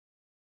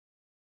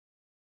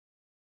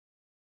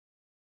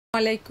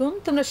আলাইকুম,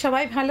 তোমরা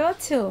সবাই ভালো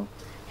আছো?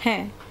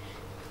 হ্যাঁ,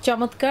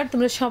 চমৎকার,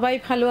 তোমরা সবাই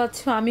ভালো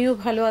আছো, আমিও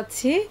ভালো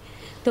আছি।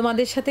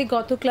 তোমাদের সাথে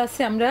গত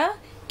ক্লাসে আমরা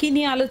কি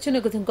নিয়ে আলোচনা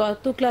করছিলাম?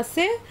 গত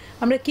ক্লাসে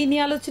আমরা কি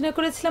নিয়ে আলোচনা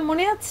করেছিলাম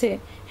মনে আছে?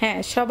 হ্যাঁ,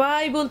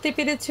 সবাই বলতে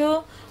পেরেছো,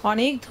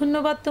 অনেক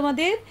ধন্যবাদ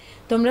তোমাদের।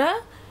 তোমরা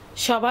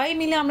সবাই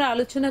মিলে আমরা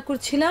আলোচনা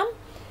করছিলাম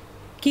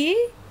কি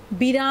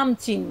বিরাম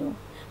চিহ্ন।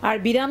 আর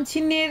বিরাম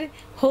চিহ্নের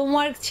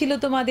হোমওয়ার্ক ছিল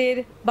তোমাদের,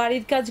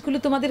 বাড়ির কাজগুলো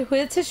তোমাদের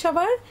হয়েছে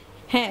সবার?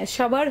 হ্যাঁ,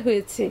 সবার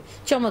হয়েছে,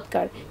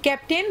 চমৎকার।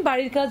 ক্যাপ্টেন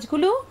বাড়ির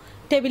কাজগুলো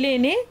টেবিলে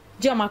এনে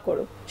জমা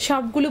করো,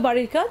 সবগুলো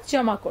বাড়ির কাজ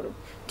জমা করো,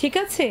 ঠিক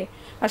আছে?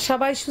 আর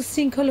সবাই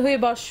সুশৃঙ্খল হয়ে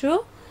বসো।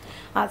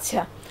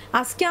 আচ্ছা,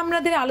 আজকে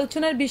আমাদের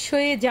আলোচনার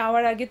বিষয়ে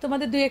যাওয়ার আগে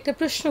তোমাদের দুই একটা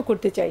প্রশ্ন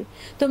করতে চাই।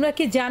 তোমরা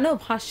কি জানো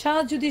ভাষা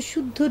যদি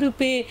শুদ্ধ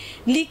রূপে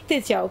লিখতে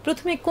চাও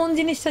প্রথমে কোন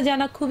জিনিসটা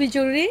জানা খুবই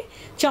জরুরি?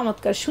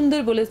 চমৎকার, সুন্দর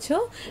বলেছো।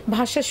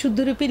 ভাষা শুদ্ধ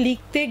রূপে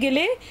লিখতে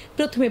গেলে,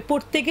 প্রথমে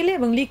পড়তে গেলে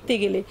এবং লিখতে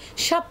গেলে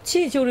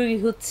সবচেয়ে জরুরি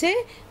হচ্ছে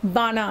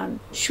বানান,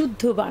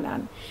 শুদ্ধ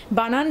বানান।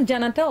 বানান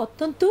জানাটা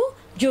অত্যন্ত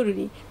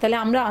জরুরি। তাহলে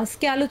আমরা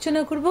আজকে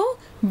আলোচনা করব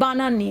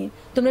বানান নিয়ে।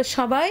 তোমরা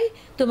সবাই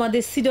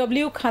তোমাদের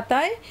সিডব্লিউ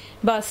খাতায়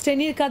বা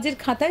শ্রেণীর কাজের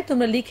খাতায়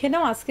তোমরা লিখে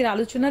নাও, আজকের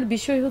আলোচনার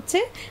বিষয় হচ্ছে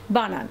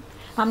বানান।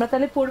 আমরা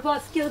তাহলে পড়বো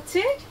আজকে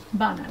হচ্ছে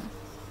বানান।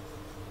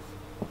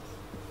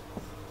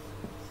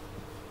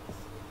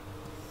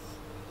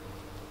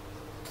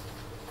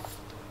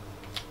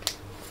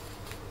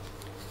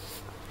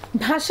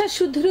 ভাষা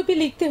শুদ্ধরূপে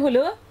লিখতে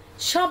হলো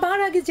সবার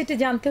আগে যেটা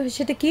জানতে হবে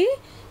সেটা কি?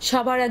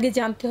 সবার আগে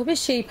জানতে হবে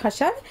সেই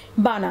ভাষার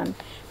বানান।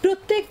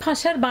 প্রত্যেক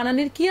ভাষার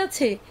বানানের কি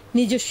আছে?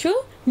 নিজস্ব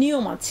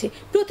নিয়ম আছে।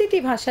 প্রতিটি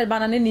ভাষার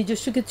বানানের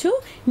নিজস্ব কিছু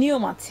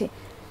নিয়ম আছে।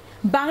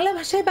 বাংলা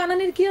ভাষায়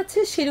বানানের কি আছে?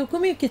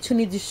 সেরকমই কিছু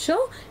নিজস্ব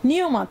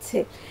নিয়ম আছে।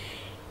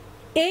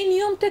 এই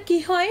নিয়মটা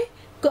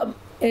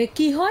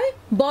কি হয়?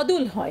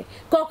 বদল হয়।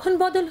 কখন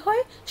বদল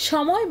হয়?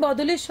 সময়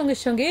বদলের সঙ্গে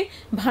সঙ্গে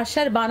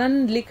ভাষার বানান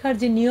লেখার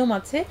যে নিয়ম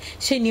আছে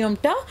সেই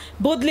নিয়মটা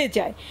বদলে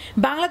যায়।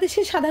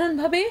 বাংলাদেশে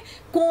সাধারণভাবে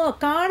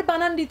কার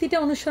বানান রীতিটা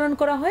অনুসরণ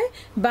করা হয়?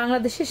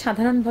 বাংলাদেশে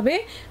সাধারণভাবে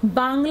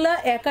বাংলা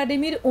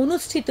একাডেমির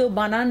অনুষ্ঠিত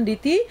বানান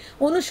রীতি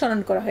অনুসরণ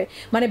করা হয়।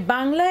 মানে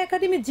বাংলা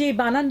একাডেমি যে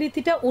বানান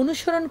রীতিটা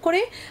অনুসরণ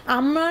করে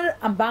আমার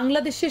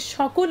বাংলাদেশের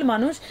সকল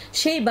মানুষ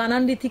সেই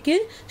বানান রীতিকে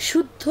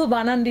শুদ্ধ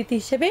বানান রীতি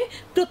হিসেবে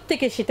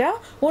প্রত্যেকে সেটা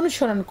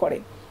অনুসরণ করে।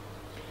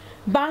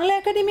 বাংলা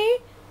একাডেমি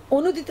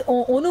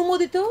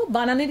অনুমোদিত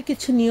বানানের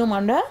কিছু নিয়ম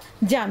আমরা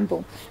জানবো।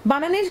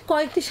 বানানের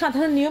কয়েকটি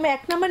সাধারণ নিয়ম।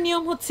 এক নম্বর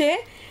নিয়ম হচ্ছে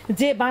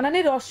যে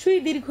বানানের হ্রস্বই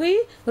দীর্ঘই,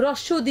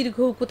 হ্রস্ব দীর্ঘ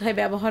কোথায়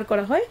ব্যবহার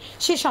করা হয়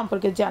সে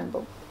সম্পর্কে জানবো।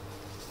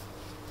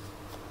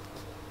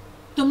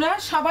 তোমরা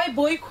সবাই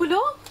বই খুলো,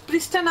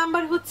 পৃষ্ঠা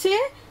নাম্বার হচ্ছে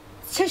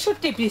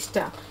 66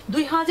 পৃষ্ঠা।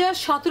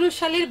 2017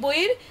 সালের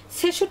বইয়ের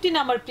 66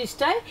 নাম্বার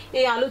পৃষ্ঠায়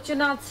এই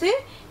আলোচনা আছে।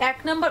 এক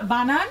নম্বর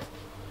বানান,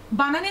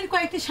 বানানের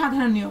কয়েকটি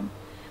সাধারণ নিয়ম।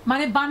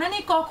 মানে বানানে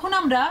কখন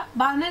আমরা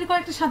বানানের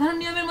কয়েকটি সাধারণ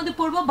নিয়মের মধ্যে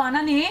পড়বো।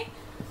 বানানে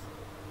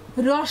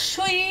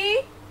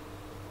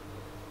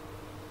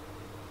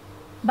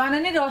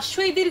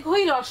হ্রস্বই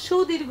দীর্ঘই, হ্রস্ব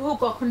দীর্ঘ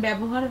কখন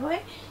ব্যবহার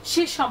হয়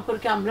সে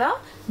সম্পর্কে আমরা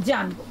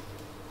জানবো।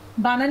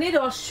 বানানে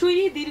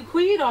হ্রস্বই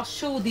দীর্ঘই,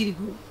 হ্রস্ব দীর্ঘ,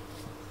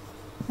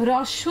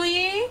 হ্রস্বই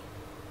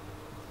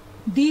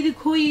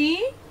দীর্ঘই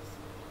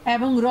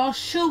এবং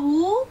হ্রস্ব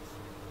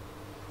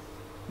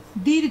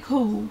দীর্ঘ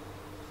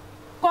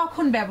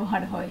কখন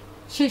ব্যবহার হয়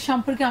সে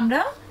সম্পর্কে আমরা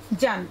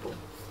জানব।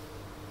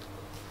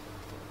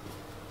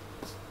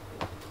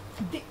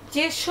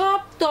 যেসব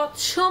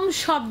তৎসম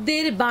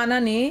শব্দের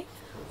বানানে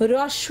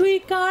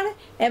হ্রস্বইকার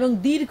এবং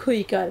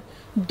দীর্ঘইকার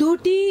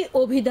দুটি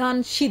অভিধান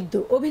সিদ্ধ।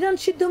 অভিধান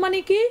সিদ্ধ মানে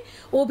কি?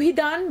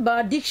 অভিধান বা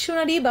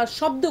ডিকশনারি বা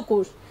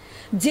শব্দকোষ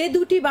যে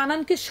দুটি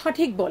বানানকে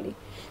সঠিক বলে,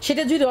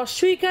 সেটা যদি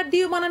হ্রস্বইকার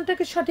দিয়েও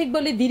বানানটাকে সঠিক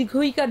বলে,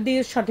 দীর্ঘইকার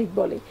দিয়েও সঠিক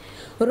বলে,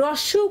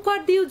 হ্রস্ব উকার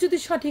দিয়েও যদি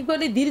সঠিক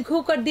বলে, দীর্ঘ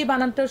উকার দিয়ে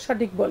বানানটাও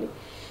সঠিক বলে,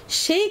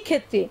 সেই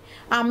ক্ষেত্রে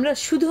আমরা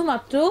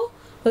শুধুমাত্র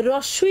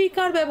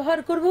হ্রস্বইকার ব্যবহার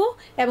করব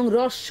এবং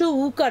হ্রস্ব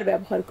উকার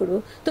ব্যবহার করব।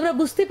 তোমরা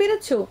বুঝতে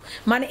পেরেছো?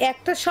 মানে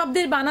একটা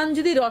শব্দের বানান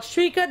যদি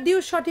হ্রস্বইকার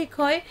দিয়েও সঠিক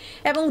হয়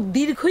এবং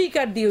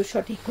দীর্ঘইকার দিয়েও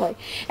সঠিক হয়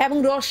এবং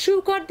হ্রস্ব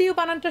উকার দিয়েও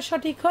বানানটা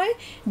সঠিক হয়,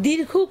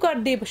 দীর্ঘ উকার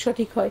দিয়ে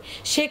সঠিক হয়,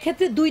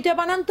 সেক্ষেত্রে দুইটা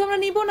বানান তো আমরা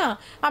নিব না,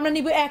 আমরা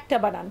নিব একটা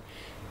বানান।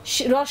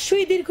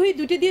 হ্রস্বই দীর্ঘই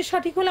দুটি দিয়ে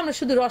সঠিক হলে আমরা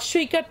শুধু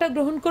হ্রস্বইকারটা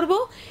গ্রহণ করব।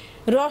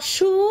 হ্রস্ব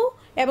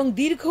এবং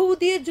দীর্ঘ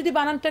দিয়ে যদি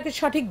বানানটাকে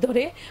সঠিক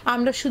ধরে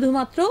আমরা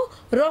শুধুমাত্র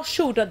হ্রস্ব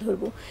উটা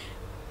ধরবো,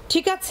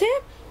 ঠিক আছে?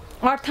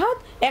 অর্থাৎ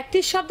একটি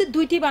শব্দের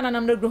দুইটি বানান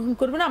আমরা গ্রহণ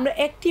করব না, আমরা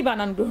একটি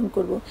বানান গ্রহণ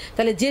করব।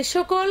 তাহলে যে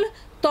সকল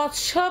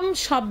তৎসম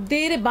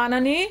শব্দের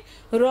বানানে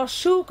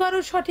হ্রস্ব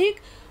উকারও সঠিক,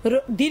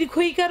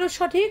 দীর্ঘইকারও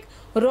সঠিক,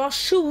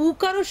 হ্রস্ব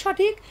উকারও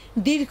সঠিক,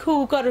 দীর্ঘ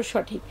উকারও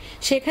সঠিক,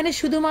 সেখানে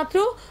শুধুমাত্র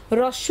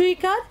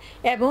হ্রস্বইকার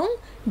এবং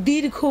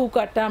দীর্ঘ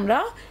উকারটা আমরা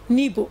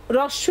নিব।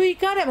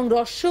 হ্রস্বইকার এবং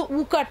হ্রস্ব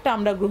উকারটা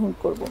আমরা গ্রহণ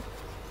করব।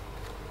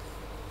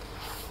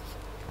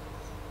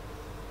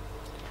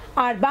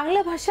 আর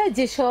বাংলা ভাষায়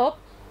যেসব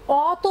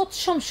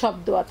অতৎসম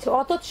শব্দ আছে,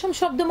 অতৎসম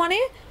শব্দ মানে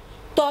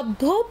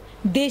তদ্ভব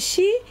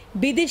দেশি,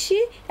 বিদেশি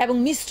এবং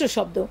মিশ্র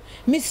শব্দ।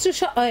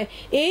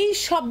 এই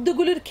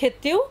শব্দগুলোর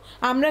ক্ষেত্রেও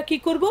আমরা কি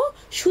করব,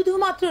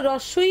 শুধুমাত্র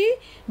রস্বই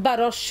বা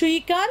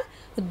রস্বইকার,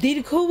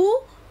 দীর্ঘ উ,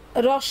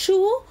 রস্ব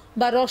উ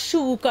বা রস্ব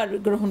উকার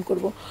গ্রহণ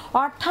করব।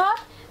 অর্থাৎ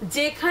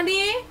যেখানে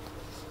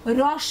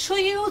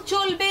রস্বইও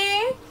চলবে,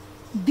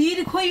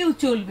 দীর্ঘইও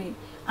চলবে,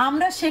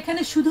 আমরা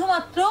সেখানে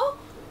শুধুমাত্র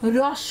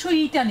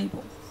রস্বইটা নিব।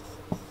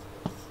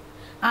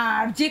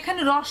 আর যেখানে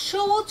রস্ব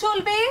উ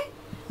চলবে,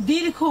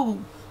 দীর্ঘ উ,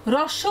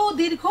 রস্ব ও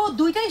দীর্ঘ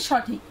দুইটাই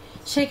সঠিক,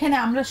 সেখানে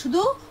আমরা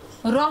শুধু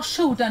রস্ব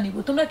উটা নিব।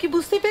 তোমরা কি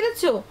বুঝতে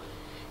পেরেছো?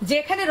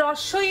 যেখানে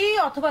রস্বই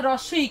অথবা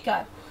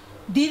রস্বইকার,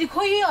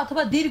 দীর্ঘই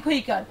অথবা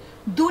দীর্ঘইকার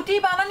দুটি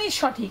বানানই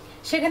সঠিক,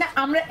 সেখানে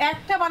আমরা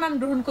একটা বানান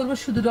গ্রহণ করব,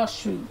 শুধু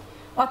রস্বই,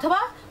 অথবা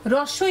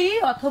রস্বই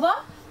অথবা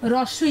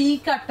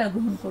রস্বইকারটা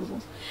গ্রহণ করব।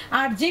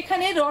 আর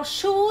যেখানে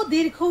রস্ব উ,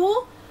 দীর্ঘ উ,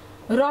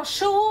 রস্ব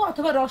উ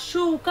অথবা রস্ব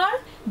উকার,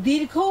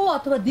 দীর্ঘ উ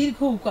অথবা দীর্ঘ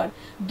উকার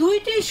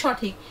দুইটি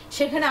সঠিক,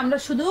 সেখানে আমরা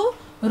শুধু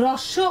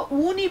রস্ব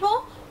উ নিব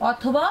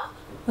অথবা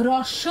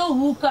রস্ব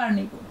উকার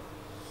নিব।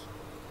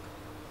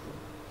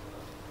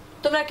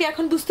 তোমরা কি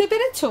এখন বুঝতে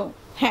পেরেছো?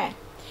 হ্যাঁ,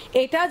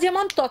 এটা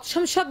যেমন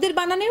তৎসম শব্দের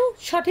বানানেও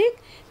সঠিক,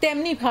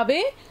 তেমনি ভাবে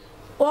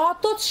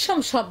অতৎসম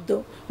শব্দ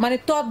মানে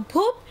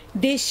তদ্ভব,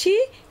 দেশি,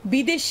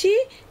 বিদেশি,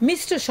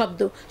 মিশ্র শব্দ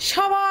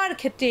সবার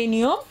ক্ষেত্রে এই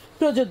নিয়ম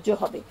প্রযোজ্য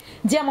হবে।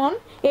 যেমন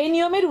এই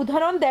নিয়মের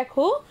উদাহরণ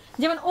দেখো,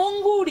 যেমন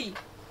অঙ্গুরি,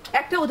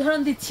 একটা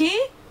উদাহরণ দিচ্ছি।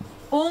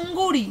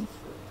 অঙ্গুরি,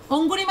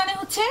 অঙ্গুরি মানে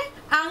হচ্ছে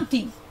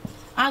আংটি।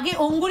 আগে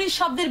অঙ্গুরি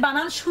শব্দের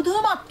বানান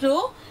শুধুমাত্র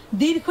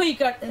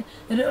দীর্ঘইকার,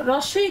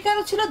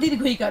 রস্বইকারও ছিল,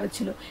 দীর্ঘইকারও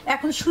ছিল,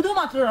 এখন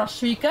শুধুমাত্র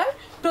রস্বইকার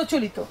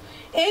প্রচলিত।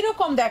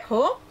 এইরকম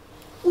দেখো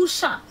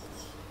উষা,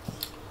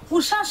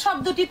 উষা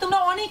শব্দটি তোমরা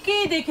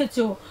অনেকেই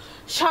দেখেছো।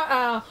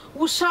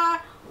 উষা,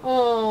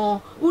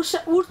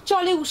 উঠ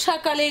চলে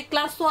উষাকালে,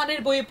 ক্লাস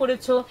 1-এর বইয়ে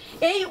পড়েছো।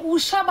 এই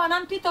উষা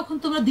বানানটি তখন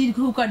তোমরা দীর্ঘ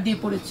উকার দিয়ে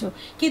পড়েছো,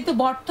 কিন্তু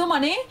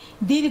বর্তমানে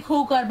দীর্ঘ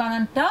উকার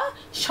বানানটা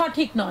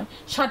সঠিক নয়,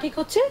 সঠিক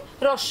হচ্ছে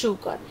রস্ব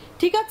উকার।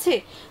 ঠিক আছে,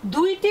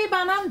 দুইটি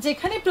বানান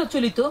যেখানে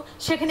প্রচলিত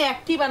সেখানে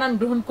একটি বানান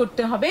গ্রহণ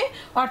করতে হবে,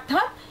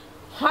 অর্থাৎ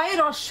হয়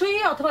রস্বই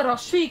অথবা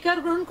রস্বইকার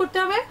গ্রহণ করতে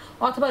হবে,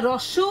 অথবা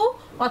রস্ব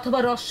অথবা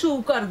রস্ব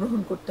উকার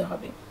গ্রহণ করতে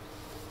হবে।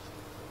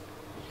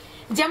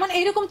 যেমন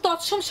এরকম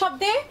তৎসম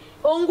শব্দে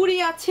অঙ্গুরি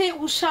আছে,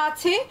 উষা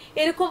আছে,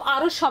 এরকম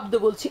আরো শব্দ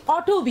বলছি।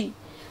 অটবি,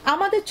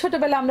 আমাদের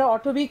ছোটবেলা আমরা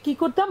অটবি কি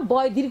করতাম,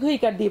 বয়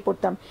দীর্ঘইকার দিয়ে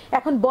পড়তাম,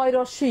 এখন বয়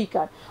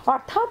রস্বইকার।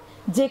 অর্থাৎ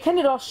যেখানে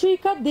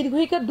রস্বইকার,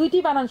 দীর্ঘইকার দুইটি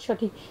বানান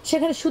সঠিক,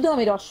 সেখানে শুধু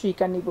আমি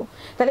রস্বইকার নিব।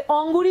 তাহলে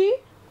অঙ্গুরি,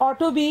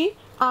 অটবি,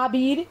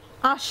 আবির,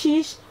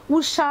 আশিস,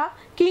 উষা,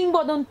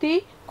 কিংবদন্তি,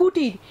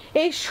 কুটির,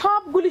 এই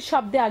সবগুলি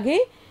শব্দে আগে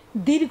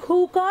দীর্ঘ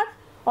উকার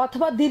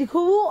অথবা দীর্ঘ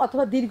উ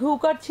অথবা দীর্ঘ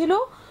উকার ছিল,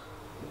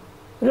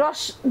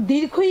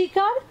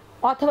 দীর্ঘইকার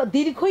অথবা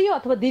দীর্ঘই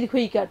অথবা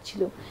দীর্ঘইকার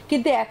ছিল,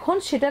 কিন্তু এখন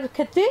সেটার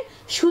ক্ষেত্রে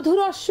শুধু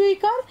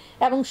রস্বইকার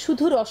এবং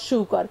শুধু রস্ব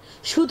উকার,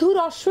 শুধু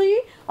রস্বই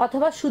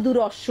অথবা শুধু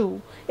রস্ব উ,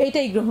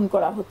 এইটাই গ্রহণ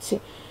করা হচ্ছে।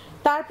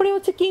 তারপরে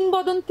হচ্ছে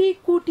কিংবদন্তি,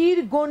 কুটির,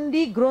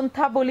 গণ্ডি,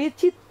 গ্রন্থাবলী,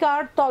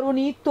 চিৎকার,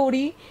 তরণী,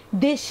 তরি,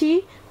 দেশি,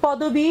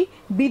 পদবী,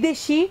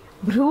 বিদেশি,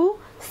 ভ্রু,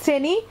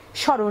 শ্রেণী,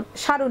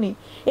 সারণী,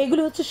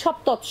 এগুলো হচ্ছে সব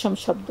তৎসম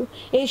শব্দ।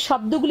 এই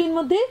শব্দগুলির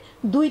মধ্যে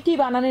দুইটি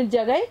বানানের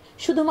জায়গায়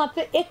শুধুমাত্র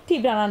একটি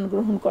বানান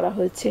গ্রহণ করা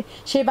হয়েছে।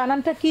 সেই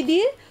বানানটা কি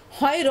দিয়ে,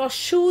 হয়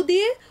রস্ব উ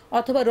দিয়ে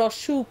অথবা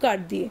রস্ব উকার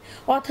দিয়ে,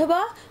 অথবা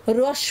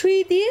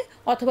রস্বই দিয়ে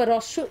অথবা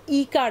রস্ব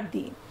ইকার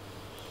দিয়ে,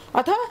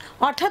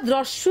 অর্থাৎ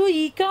রস্ব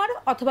ইকার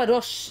অথবা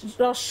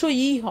রস্ব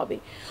ই হবে,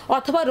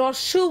 অথবা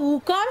রস্ব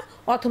উকার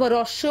অথবা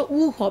রস্ব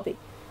উ হবে।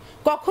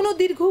 কখনো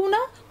দীর্ঘ উ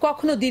না,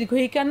 কখনো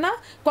দীর্ঘইকার না,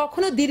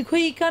 কখনো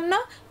দীর্ঘইকার না,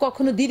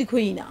 কখনো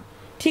দীর্ঘই না।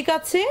 ঠিক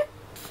আছে,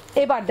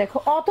 এবার দেখো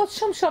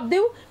অতৎসম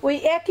শব্দেও ওই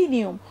একই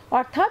নিয়ম,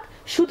 অর্থাৎ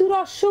শুধু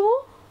রস্ব উ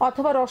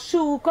অথবা রস্ব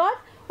উকার,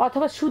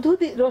 অথবা শুধু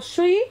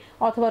রস্বই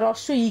অথবা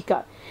রস্ব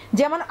ইকার।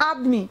 যেমন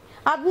আদমি,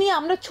 আদমি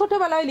আমরা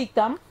ছোটবেলায়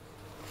লিখতাম।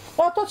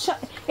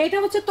 এটা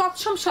হচ্ছে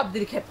তৎসম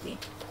শব্দের ক্ষেত্রে,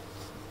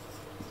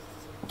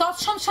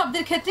 তৎসম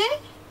শব্দের ক্ষেত্রে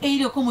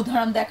এইরকম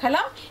উদাহরণ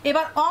দেখালাম।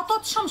 এবার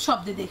অতৎসম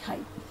শব্দে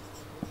দেখাই।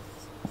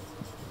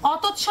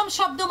 অতৎসম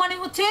শব্দ মানে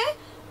হচ্ছে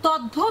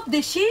তদ্ভব,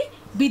 দেশি,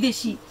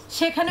 বিদেশি,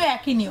 সেখানেও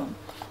একই নিয়ম।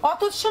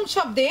 অতৎসম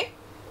শব্দে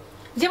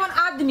যেমন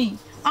আদমি,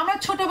 আমরা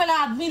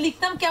ছোটবেলায় আদমি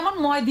লিখতাম কেমন,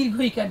 ময়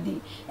দীর্ঘইকার দিয়ে,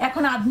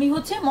 এখন আদমি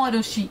হচ্ছে ময়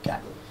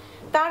রস্বইকার।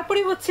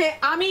 তারপরে হচ্ছে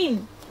আমিন,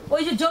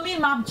 ওই যে জমির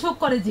মাপঝোপ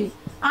করে যে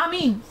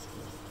আমিন,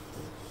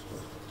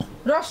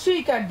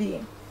 রস্বইকার দিয়ে।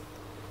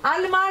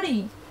 আলমারি,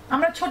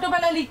 আমরা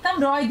ছোটবেলায় লিখতাম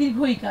রয়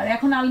দীর্ঘইকার,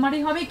 এখন আলমারি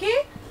হবে কি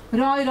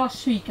রয়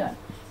রস্বইকার,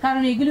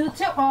 কারণ এগুলি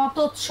হচ্ছে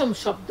অতৎসম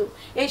শব্দ।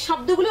 এই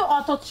শব্দগুলো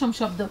অতৎসম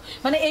শব্দ,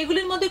 মানে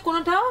এইগুলির মধ্যে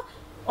কোনোটা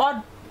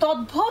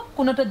তদ্ভব,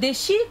 কোনোটা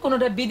দেশি,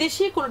 কোনোটা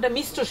বিদেশি, কোনোটা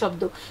মিশ্র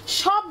শব্দ,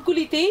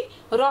 সবগুলিতেই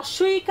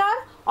রস্বইকার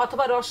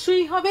অথবা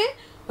রস্বই হবে,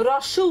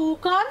 রস্ব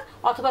উকার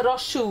অথবা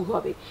রস্ব উ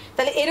হবে।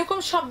 তাহলে এরকম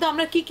শব্দ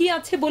আমরা কি কি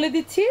আছে বলে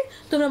দিচ্ছি,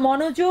 তোমরা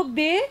মনোযোগ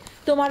দিয়ে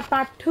তোমার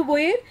পাঠ্য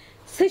বইয়ের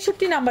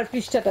 ৬৬ নাম্বার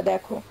পৃষ্ঠাটা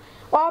দেখো।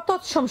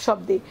 অতৎসম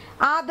শব্দে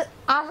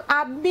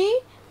আদমি,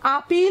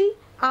 আপিল,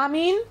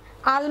 আমিন,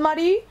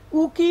 আলমারি,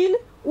 উকিল,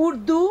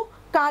 উর্দু,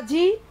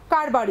 কাজী,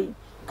 কারবারি,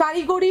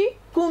 কারিগরি,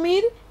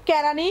 কুমির,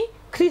 কেরানি,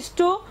 খ্রিস্ট,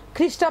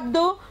 খ্রিস্টাব্দ,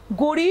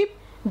 গরিব,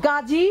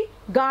 গাজী,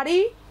 গাড়ি,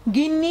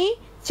 গিন্নি,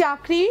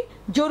 চাকরি,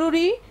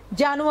 জরুরি,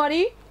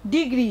 জানুয়ারি,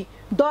 ডিগ্রি,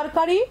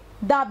 দরকারি,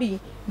 দাবি,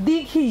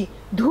 দিঘি,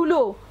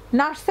 ধুলো,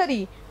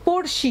 নার্সারি,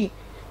 পড়শি,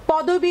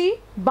 পদবী,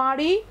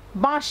 বাড়ি,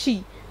 বাঁশি,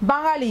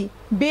 বাঙালি,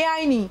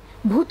 বেআইনি,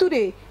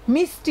 ভুতুরে,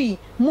 মিষ্টি,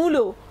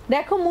 মূলো।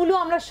 দেখো মূলো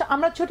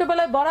আমরা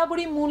ছোটবেলায়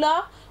বরাবরই মূলা,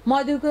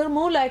 মধুকর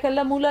মূল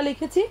আয়কাল্লা মূলা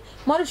লিখেছি,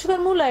 মধুসূকর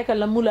মূল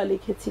আয়কাল্লা মূলা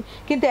লিখেছি,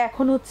 কিন্তু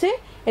এখন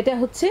এটা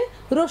হচ্ছে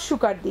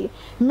রস্যুকার দিয়ে।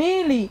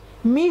 মেলি,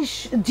 মিশ,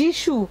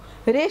 যিশু,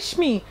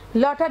 রেশমি,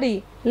 লটারি,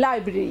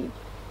 লাইব্রেরি।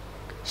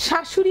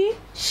 শাশুড়ি,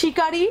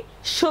 শিকারি,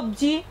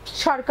 সবজি,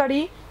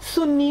 সরকারি,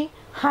 সুন্নি,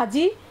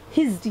 হাজি,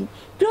 হিজড়ি।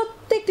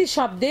 প্রত্যেকটি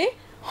শব্দে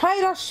হয়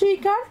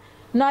রস্যইকার,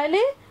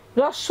 নইলে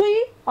রস্যই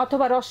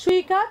অথবা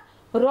রস্যইকার,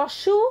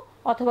 রস্য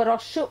অথবা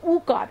রস্য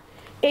উকার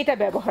এটা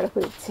ব্যবহার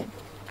হয়েছে।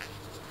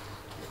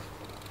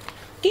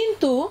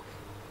 কিন্তু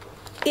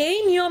এই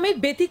নিয়মের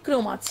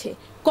ব্যতিক্রম আছে।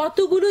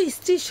 কতগুলো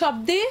স্ত্রী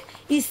শব্দে,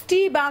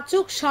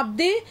 স্ত্রীবাচক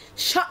শব্দে,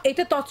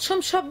 এটা তৎসম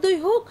শব্দই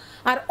হোক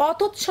আর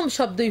অতৎসম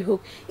শব্দই হোক,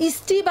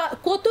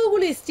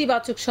 কতগুলো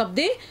স্ত্রীবাচক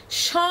শব্দে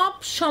সব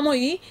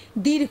সময়ই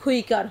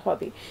দীর্ঘইকার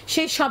হবে।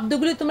 সেই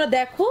শব্দগুলো তোমরা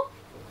দেখো।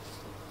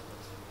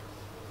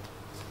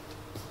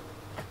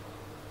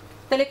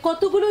 তাহলে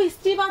কতগুলো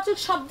স্ত্রীবাচক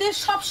শব্দে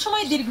সব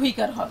সময়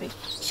দীর্ঘইকার হবে,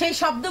 সেই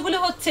শব্দগুলো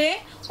হচ্ছে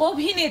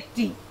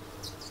অভিনেত্রী,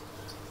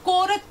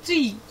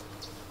 কর্ত্রী,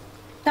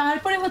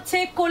 তারপরে হচ্ছে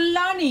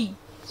কল্যাণী,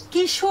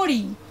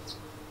 কিশোরী,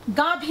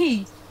 গাভী,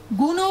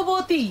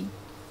 গুণবতী,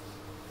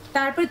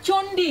 তারপরে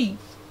চণ্ডী,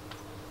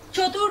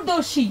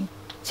 চতুর্দশী,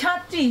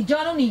 ছাত্রী,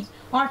 জননী।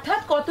 অর্থাৎ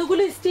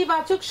কতগুলো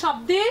স্ত্রীবাচক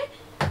শব্দে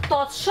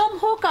তৎসম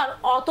হোক আর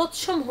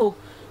অতৎসম হোক,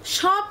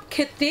 সব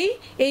ক্ষেত্রেই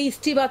এই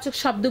স্ত্রীবাচক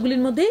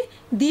শব্দগুলির মধ্যে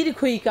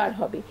দীর্ঘইকার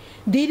হবে,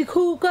 দীর্ঘ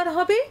উকার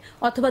হবে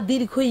অথবা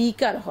দীর্ঘ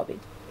ইকার হবে।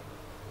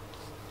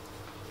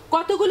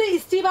 কতগুলো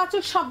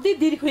স্ত্রীবাচক শব্দে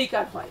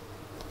দীর্ঘইকার হয়,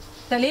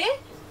 তাহলে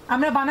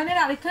আমরা বানানের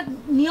আরেকটা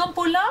নিয়ম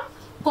পড়লাম।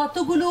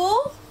 কতগুলো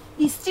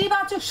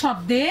স্ত্রীবাচক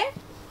শব্দে,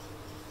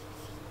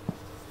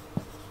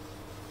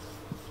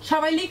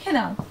 সবাই লিখে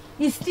নাও,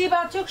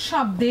 স্ত্রীবাচক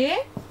শব্দে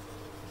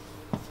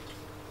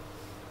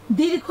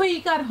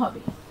দীর্ঘইকার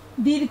হবে,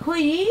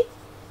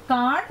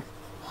 দীর্ঘইকার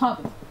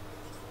হবে।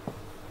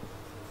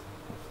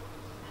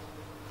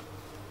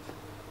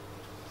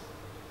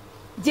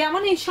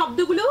 যেমন এই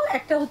শব্দগুলো,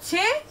 একটা হচ্ছে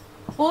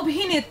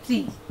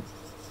অভিনেত্রী,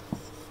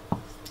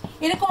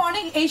 এরকম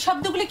অনেক, এই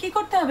শব্দগুলো কি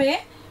করতে হবে,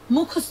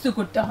 মুখস্থ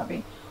করতে হবে।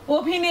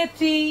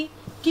 অভিনেত্রী,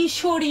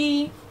 কিশোরী,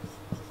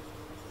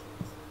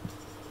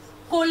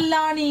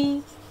 কল্যাণী,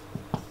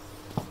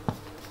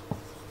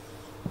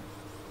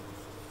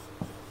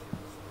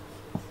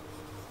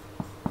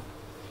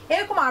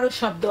 এরকম আরো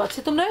শব্দ আছে,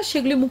 তোমরা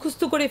সেগুলি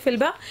মুখস্থ করে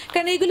ফেলবা,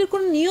 কারণ এইগুলির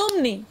কোনো নিয়ম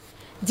নেই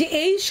যে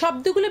এই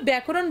শব্দগুলো,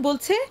 ব্যাকরণ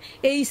বলছে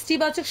এই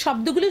স্ত্রীবাচক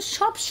শব্দগুলো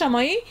সব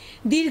সময়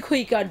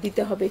দীর্ঘইকার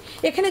দিতে হবে।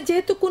 এখানে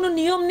যেহেতু কোনো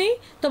নিয়ম নেই,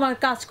 তোমার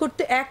কাজ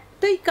করতে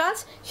একটাই কাজ,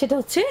 সেটা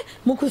হচ্ছে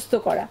মুখস্থ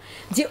করা,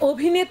 যে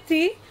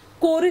অভিনেত্রী,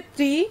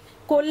 কর্ত্রী,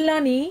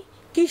 কল্যাণী,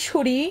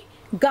 কিশোরী,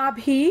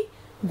 গাভী,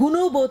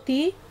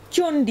 গুণবতী,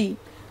 চণ্ডী,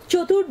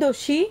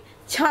 চতুর্দশী,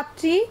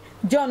 ছাত্রী,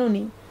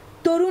 জননী,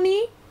 তরুণী,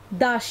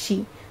 দাসী,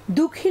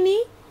 দুঃখিনী,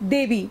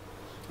 দেবী,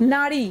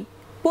 নারী,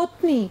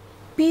 পত্নী,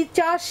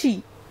 পিচাসী,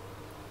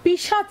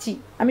 পিশাচী,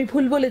 আমি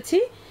ভুল বলেছি,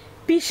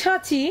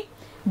 পিশাচী,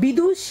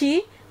 বিদুষী,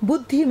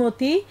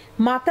 বুদ্ধিমতী,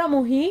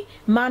 মাতামহী,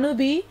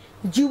 মানবী,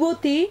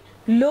 যুবতী,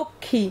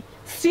 লক্ষ্মী,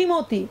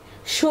 শ্রীমতী,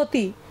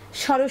 সতী,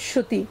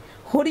 সরস্বতী,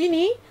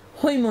 হরিণী,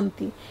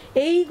 হৈমন্তী।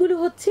 এইগুলো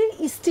হচ্ছে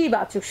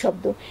স্ত্রীবাচক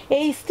শব্দ।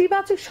 এই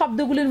স্ত্রীবাচক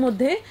শব্দগুলোর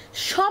মধ্যে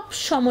সব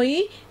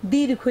সময়ই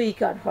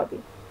দীর্ঘইকার হবে।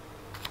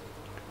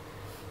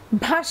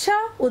 ভাষা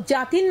ও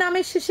জাতির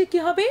নামের শেষে কি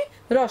হবে,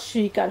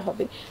 রস্যইকার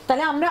হবে।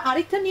 তাহলে আমরা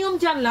আরেকটা নিয়ম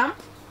জানলাম,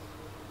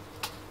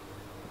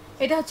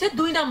 এটা হচ্ছে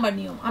 2 নম্বর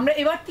নিয়ম। আমরা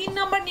এবার 3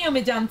 নম্বর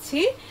নিয়মে জানছি।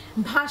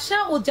 ভাষা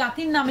ও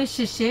জাতির নামের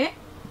শেষে,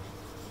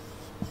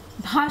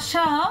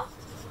 ভাষা,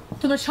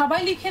 তোমরা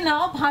সবাই লিখে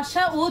নাও,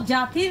 ভাষা ও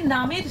জাতির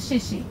নামের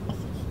শেষে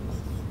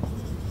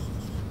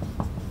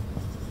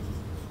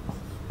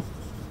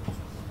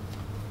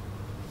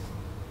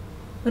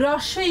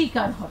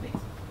রস্যইকার হবে।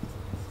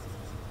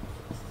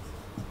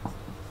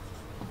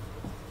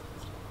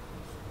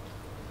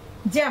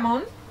 যেমন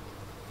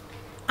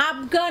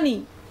আফগানি,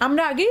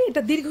 আমরা আগে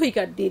এটা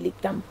দীর্ঘইকার দিয়ে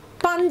লিখতাম।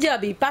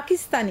 পাঞ্জাবি,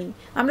 পাকিস্তানি,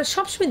 আমরা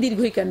সবসময়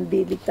দীর্ঘইকার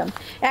দিয়ে লিখতাম।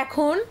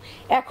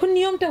 এখন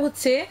নিয়মটা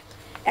হচ্ছে,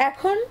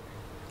 এখন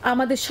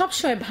আমাদের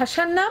সবসময়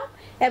ভাষার নাম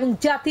এবং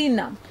জাতির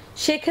নাম,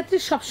 সেক্ষেত্রে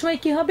সবসময়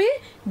কি হবে,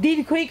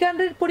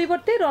 দীর্ঘইকারের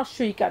পরিবর্তে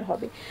রস্যইকার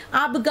হবে।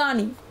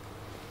 আফগানি,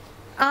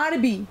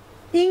 আরবি,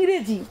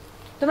 ইংরেজি,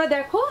 তোমরা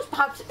দেখো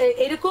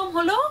এরকম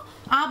হলো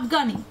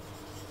আফগানি,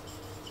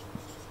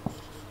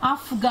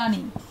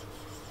 আফগানি।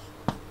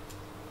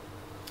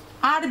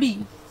 আরবি,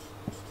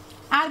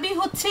 আরবি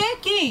হচ্ছে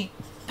কি,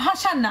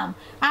 ভাষার নাম।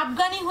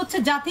 আফগানি হচ্ছে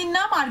জাতির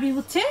নাম, আরবি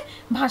হচ্ছে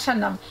ভাষার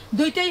নাম,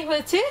 দুইটাই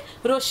হয়েছে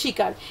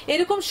রস্বীকার।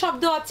 এরকম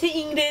শব্দ আছে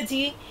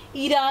ইংরেজি,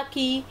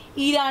 ইরাকি,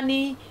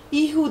 ইরানি,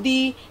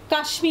 ইহুদি,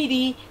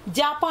 কাশ্মীরি,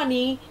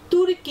 জাপানি,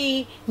 তুর্কি,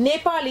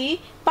 নেপালি,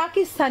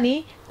 পাকিস্তানি,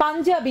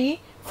 পাঞ্জাবি,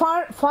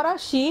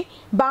 ফরাসি,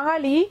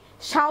 বাঙালি,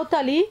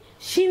 সাঁওতালি,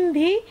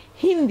 সিন্ধি,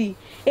 হিন্দি।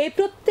 এই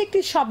প্রত্যেকটি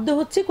শব্দ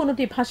হচ্ছে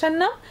কোনোটি ভাষার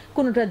নাম,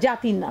 কোনোটা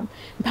জাতির নাম।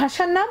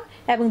 ভাষার নাম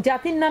এবং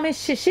জাতির নামের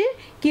শেষে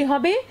কি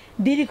হবে?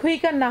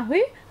 দীর্ঘইকার না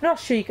হয়ে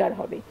হ্রস্বইকার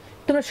হবে।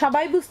 তোমরা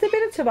সবাই বুঝতে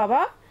পেরেছো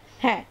বাবা?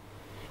 হ্যাঁ,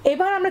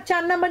 এবার আমরা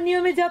 4 নম্বর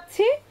নিয়মে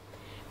যাচ্ছি।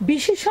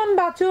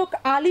 বিশেষণবাচক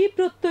আলি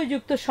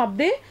প্রত্যয়যুক্ত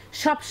শব্দে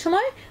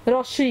সবসময়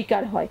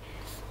হ্রস্বইকার হয়।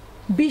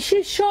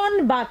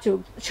 বিশেষণবাচক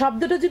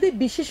শব্দটা যদি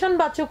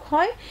বিশেষণবাচক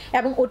হয়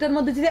এবং ওটার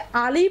মধ্যে যদি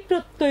আলি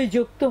প্রত্যয়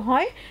যুক্ত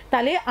হয়,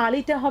 তাহলে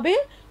আলিটা হবে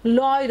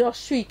লয়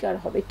হ্রস্বইকার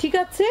হবে। ঠিক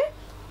আছে?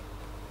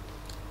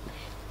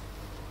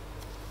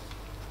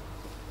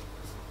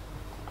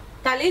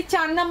 তাহলে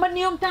 4 নম্বর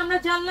নিয়মটা আমরা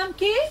জানলাম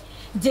কি,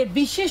 যে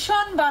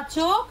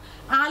বিশেষণবাচক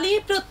আলি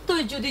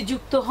প্রত্যয় যদি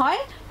যুক্ত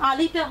হয়,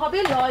 আলিটা হবে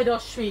লয়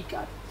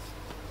হ্রস্বইকার।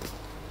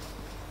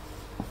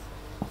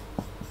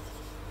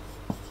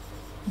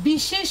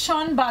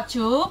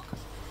 বিশেষণবাচক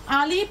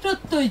আলি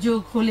প্রত্যয়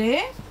যোগ হলে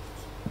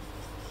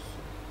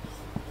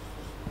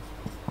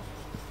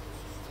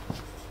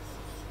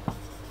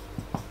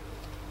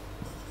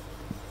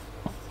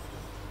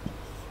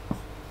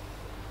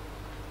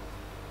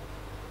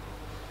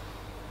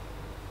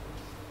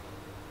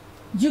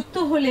যুক্ত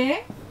হলে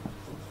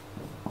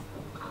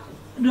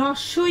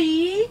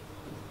হ্রস্বইকার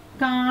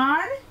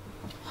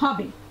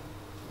হবে।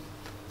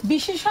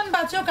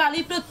 বিশেষণবাচক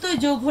আলি প্রত্যয়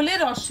যোগ হলে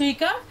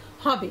হ্রস্বইকার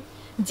হবে।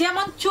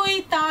 যেমন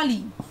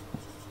চৈতালি,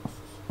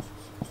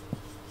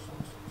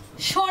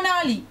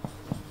 সোনালি,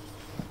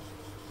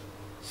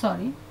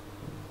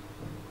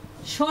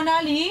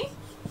 সোনালি,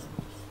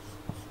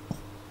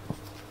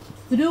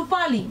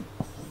 রূপালি।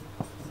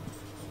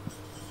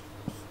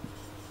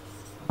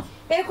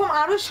 এরকম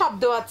আরো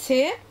শব্দ আছে,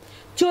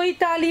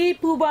 চৈতালি,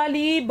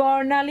 পুবালি,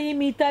 বর্ণালী,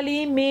 মিতালি,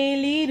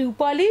 মেলি,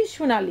 রূপালি,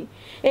 সোনালি।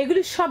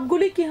 এগুলি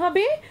সবগুলি কি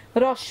হবে?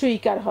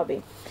 হ্রস্বইকার হবে।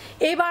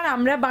 এবার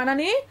আমরা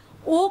বানানে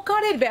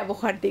ওকারের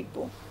ব্যবহার দেখব।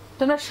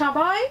 তোমরা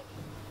সবাই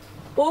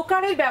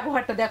ওকারের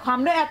ব্যবহারটা দেখো।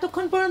 আমরা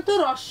এতক্ষণ পর্যন্ত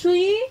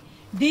হ্রস্বই,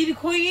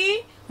 দীর্ঘই,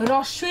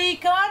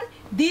 হ্রস্বইকার,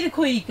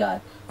 দীর্ঘইকার,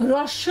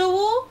 হ্রস্ব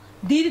উ,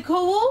 দীর্ঘ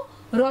উ,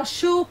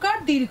 হ্রস্ব উকার,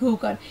 দীর্ঘ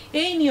উকার,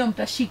 এই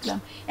নিয়মটা শিখলাম।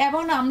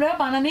 এবং আমরা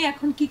বানানে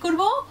এখন কি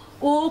করব?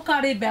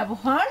 ওকারের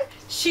ব্যবহার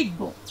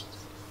শিখব।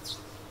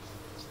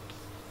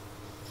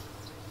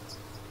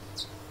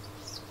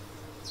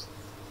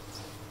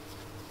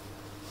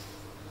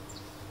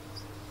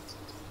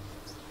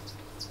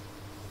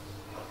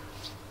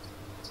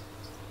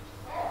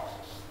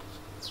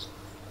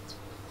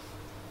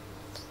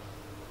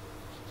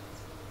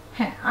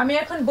 হ্যাঁ, আমি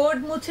এখন বোর্ড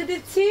মুছে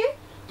দিচ্ছি।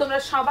 তোমরা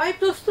সবাই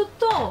প্রস্তুত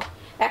তো?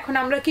 এখন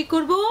আমরা কি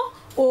করব?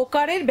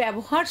 ওকারের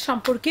ব্যবহার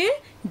সম্পর্কে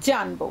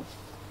জানব।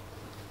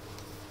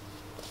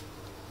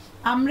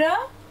 আমরা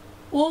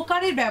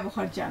ওকারের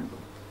ব্যবহার জানব।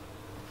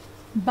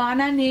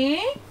 বানানে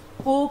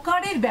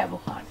ওকারের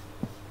ব্যবহার।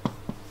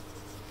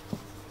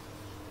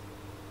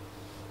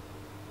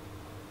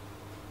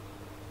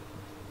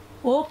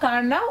 ওকার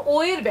না, ও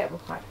এর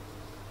ব্যবহার।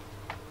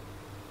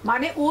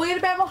 মানে ও এর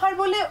ব্যবহার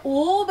বলে ও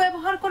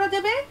ব্যবহার করা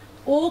যাবে,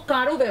 ও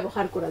কারও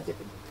ব্যবহার করা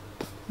যাবে।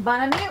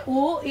 বানানে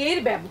ও এর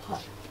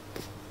ব্যবহার।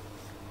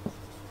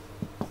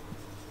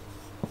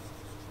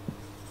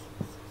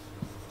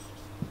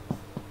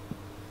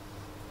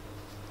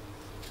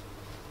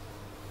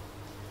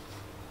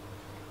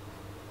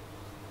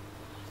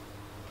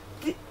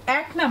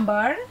 এক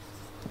নাম্বার,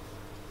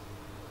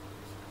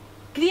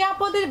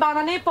 ক্রিয়াপদের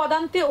বানানে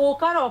পদান্তে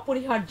ওকার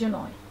অপরিহার্য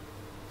নয়।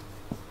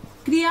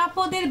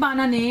 ক্রিয়াপদের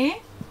বানানে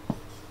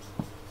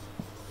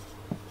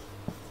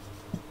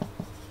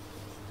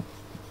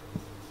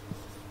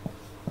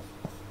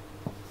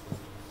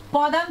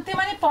পদান্তে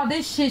মানে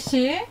পদের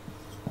শেষে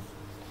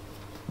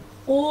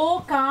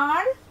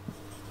ওকার,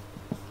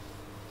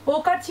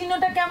 ওকার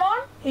চিহ্নটা কেমন?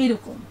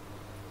 এইরকম।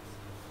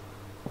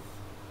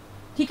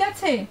 ঠিক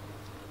আছে?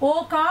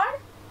 ওকার,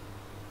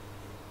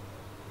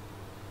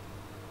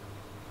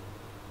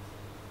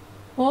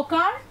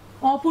 ওকার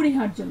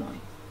অপরিহার্য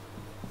নয়।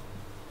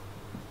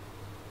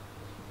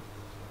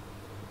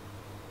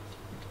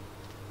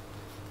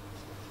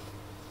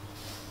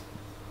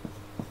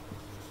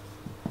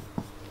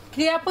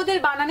 ক্রিয়াপদের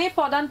বানানে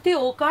পদান্তে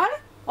ওকার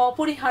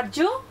অপরিহার্য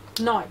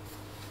নয়।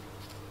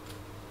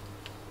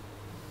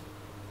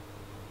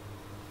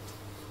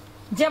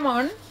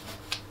 যেমন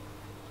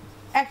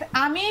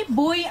আমি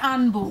বই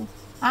আনবো,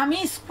 আমি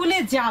স্কুলে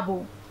যাব,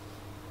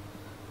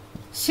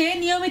 সে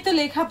নিয়মিত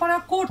লেখাপড়া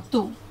করত।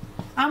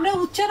 আমরা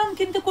উচ্চারণ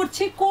কিন্তু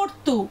করছি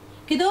করত,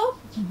 কিন্তু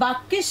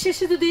বাক্যের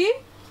শেষে যদি,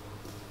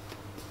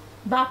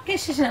 বাক্যের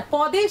শেষে না,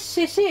 পদের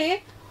শেষে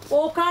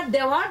ওকার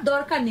দেওয়ার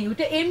দরকার নেই।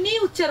 ওটা এমনি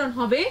উচ্চারণ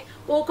হবে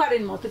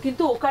ওকারের মতো,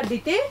 কিন্তু ওকার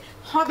দিতে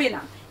হবে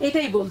না।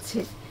 এটাই বলছে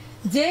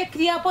যে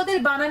ক্রিয়াপদের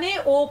বানানে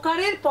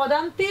ওকারের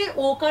পদান্তে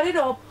ওকারের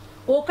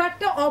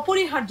ওকারটা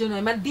অপরিহার্য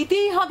নয়, মানে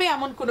দিতেই হবে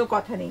এমন কোনো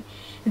কথা নেই।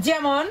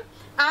 যেমন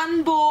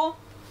আনবো,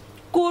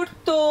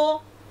 করতো,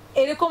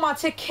 এরকম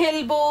আছে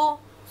খেলবো,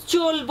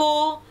 চলবো,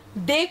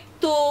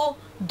 দেখতো,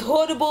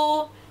 ধরবো,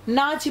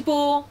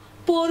 নাচবো,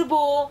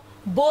 পড়বো,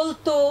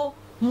 বলতো,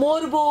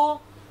 মরবো,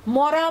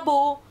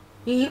 মরাবো,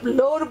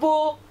 লড়বো,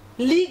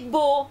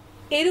 লিখবো,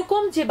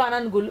 এরকম যে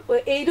বানানগুলো,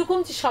 এইরকম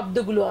যে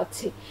শব্দগুলো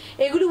আছে,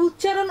 এগুলো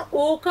উচ্চারণ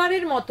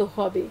ওকারের মতো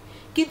হবে,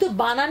 কিন্তু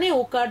বানানে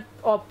ওকার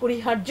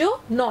অপরিহার্য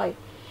নয়।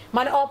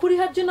 মানে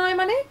অপরিহার্য নয়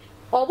মানে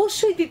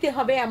অবশ্যই দিতে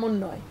হবে এমন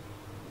নয়,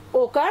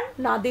 ওকার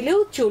না দিলেও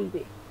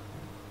চলবে।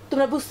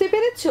 তোমরা বুঝতে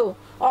পেরেছো?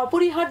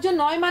 অপরিহার্য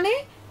নয় মানে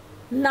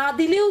না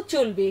দিলেও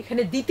চলবে,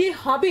 এখানে দিতে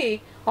হবে,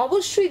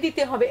 অবশ্যই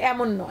দিতে হবে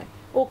এমন নয়,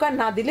 ওকার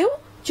না দিলেও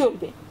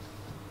চলবে।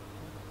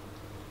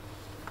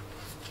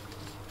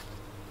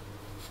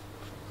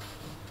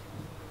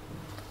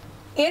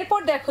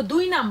 এরপর দেখো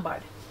 2 নাম্বার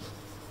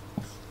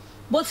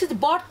বলছে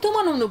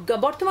বর্তমান অনুজ্ঞা।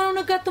 বর্তমান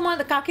অনুজ্ঞা তোমার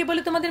কাকে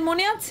বলে তোমাদের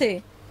মনে আছে?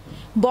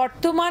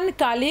 বর্তমান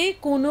কালে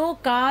কোনো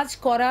কাজ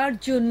করার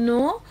জন্য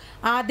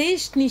আদেশ,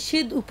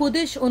 নিষেধ,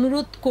 উপদেশ,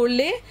 অনুরোধ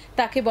করলে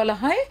তাকে বলা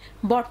হয়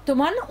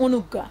বর্তমান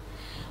অনুজ্ঞা।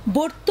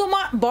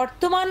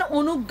 বর্তমান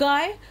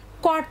অনুজ্ঞায়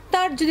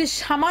কর্তার যদি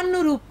সামান্য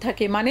রূপ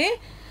থাকে, মানে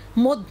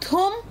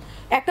মধ্যম,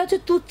 একটা হচ্ছে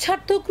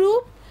তুচ্ছার্থক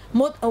রূপ,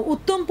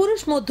 উত্তম পুরুষ,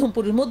 মধ্যম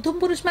পুরুষ। মধ্যম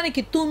পুরুষ মানে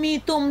কি? তুমি,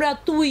 তোমরা,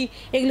 তুই,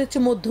 এগুলো হচ্ছে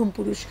মধ্যম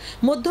পুরুষ।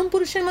 মধ্যম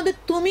পুরুষের মধ্যে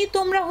তুমি,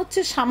 তোমরা হচ্ছে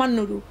সামান্য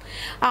রূপ,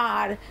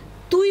 আর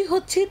তুই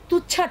হচ্ছে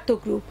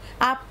তুচ্ছার্থক রূপ,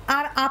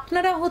 আর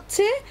আপনারা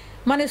হচ্ছে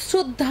মানে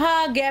শ্রদ্ধা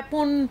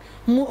জ্ঞাপন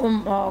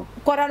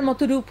করার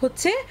মতো রূপ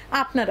হচ্ছে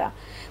আপনারা।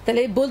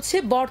 তাহলে বলছে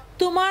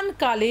বর্তমান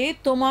কালে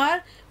তোমার,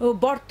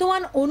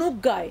 বর্তমান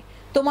অনুজ্ঞায়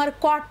তোমার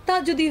কর্তা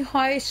যদি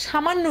হয়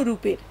সামান্য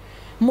রূপের,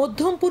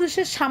 মধ্যম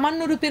পুরুষের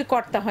সামান্য রূপের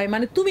কর্তা হয়,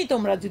 মানে তুমি,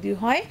 তোমরা যদি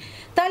হয়,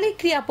 তাহলে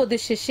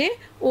ক্রিয়াপদের শেষে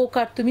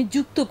ওকার তুমি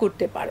যুক্ত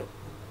করতে পারো।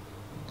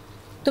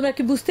 তোমরা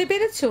কি বুঝতে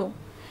পেরেছো?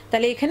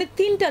 তাহলে এখানে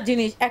 3টা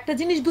জিনিস, একটা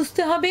জিনিস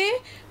বুঝতে হবে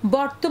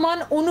বর্তমান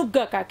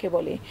অনুজ্ঞা কাকে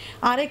বলে,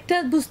 আরেকটা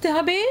বুঝতে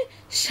হবে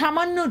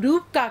সামান্য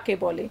রূপ কাকে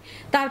বলে,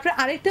 তারপর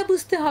আরেকটা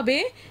বুঝতে হবে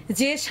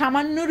যে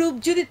সামান্য রূপ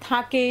যদি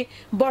থাকে,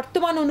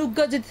 বর্তমান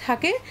অনুজ্ঞা যদি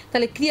থাকে,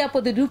 তাহলে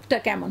ক্রিয়াপদের রূপটা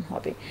কেমন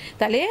হবে।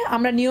 তাহলে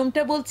আমরা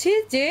নিয়মটা বলছি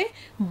যে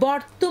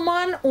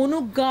বর্তমান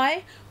অনুজ্ঞায়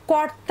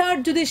কর্তার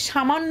যদি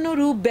সামান্য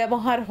রূপ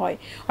ব্যবহার হয়,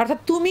 অর্থাৎ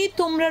তুমি,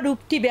 তোমরা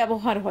রূপটি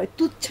ব্যবহার হয়,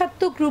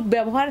 তুচ্ছার্থক রূপ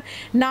ব্যবহার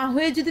না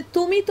হয়ে যদি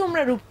তুমি,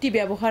 তোমরা রূপটি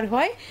ব্যবহার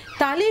হয়,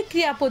 তাহলে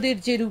ক্রিয়াপদের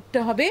যে রূপটা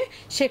হবে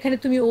সেখানে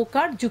তুমি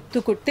ওকার যুক্ত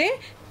করতে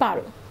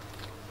পারো।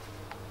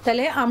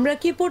 তাহলে আমরা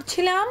কি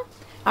পড়ছিলাম?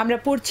 আমরা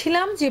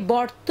পড়ছিলাম যে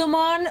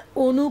বর্তমান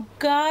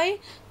অনুজ্ঞায়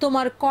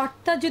তোমার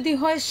কর্তা যদি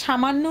হয়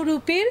সামান্য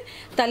রূপের,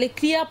 তাহলে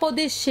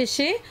ক্রিয়াপদের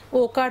শেষে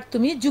ওকার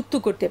তুমি যুক্ত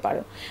করতে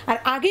পারো। আর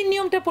আগের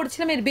নিয়মটা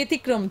পড়ছিলাম এর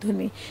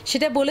ব্যতিক্রমধর্মী,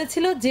 সেটা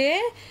বলেছিল যে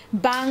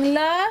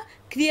বাংলা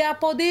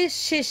ক্রিয়াপদের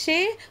শেষে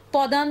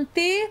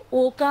পদান্তে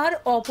ওকার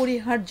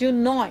অপরিহার্য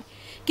নয়,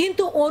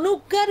 কিন্তু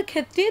অনুজ্ঞার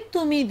ক্ষেত্রে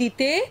তুমি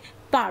দিতে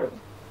পারো।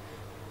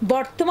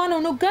 বর্তমান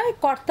অনুজ্ঞায়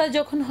কর্তা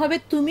যখন হবে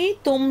তুমি,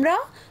 তোমরা,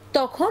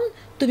 তখন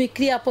তুমি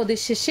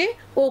ক্রিয়াপদের শেষে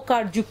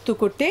ওকার যুক্ত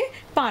করতে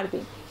পারবে।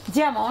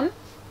 যেমন,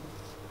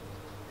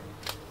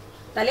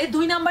 তাহলে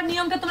 2 নাম্বার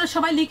নিয়মটা তোমরা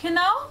সবাই লিখে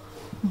নাও।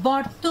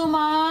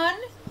 বর্তমান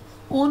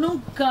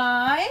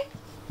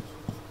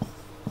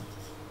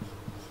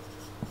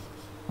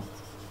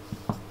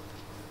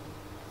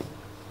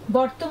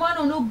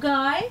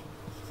অনুজ্ঞায়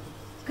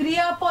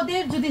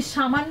ক্রিয়াপদের যদি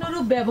সামান্য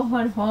রূপ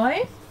ব্যবহার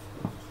হয়,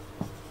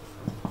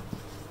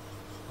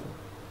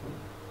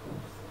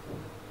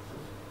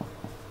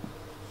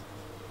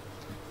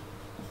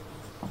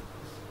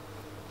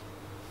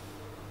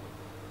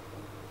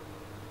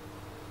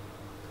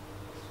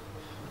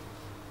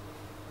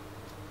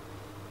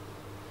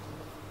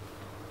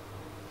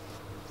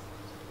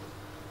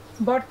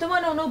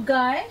 বর্তমান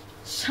অনুজ্ঞায়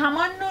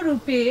সামান্য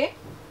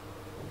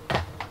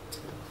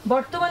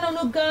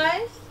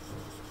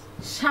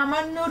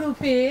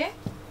রূপে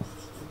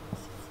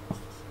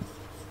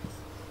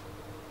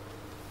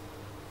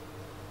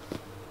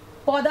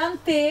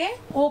পদান্তে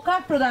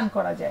ওকার প্রদান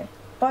করা যায়।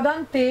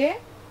 পদান্তে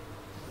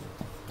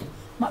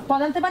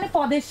মানে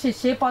পদের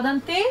শেষে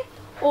পদান্তে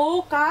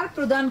ওকার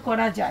প্রদান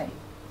করা যায়।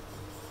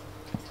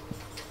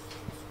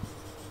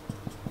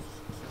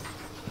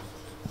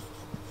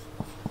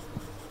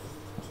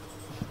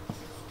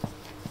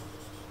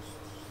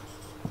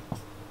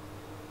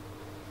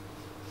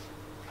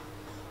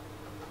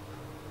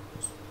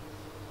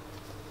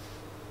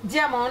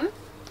 যেমন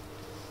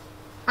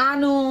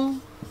আনো,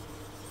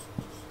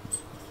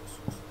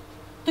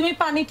 তুমি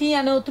পানিটি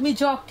আনো, তুমি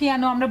জগটি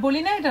আনো, আমরা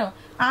বলি না এটা?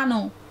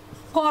 আনো,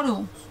 করো,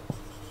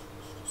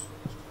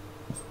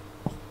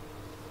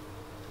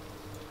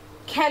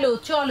 খেলো,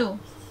 চলো।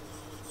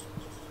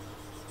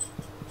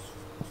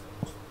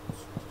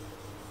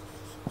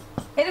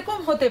 এরকম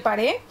হতে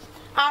পারে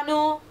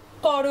আনো,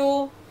 করো,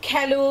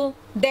 খেলো,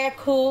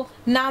 দেখো,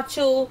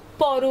 নাচো,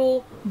 পড়ো,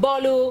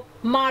 বলো,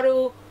 মারো,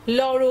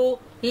 লড়ো,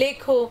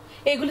 লেখো।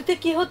 এগুলিতে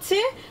কি হচ্ছে?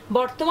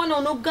 বর্তমান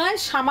অনুজ্ঞায়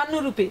সামান্য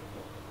রূপে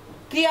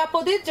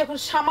ক্রিয়াপদের যখন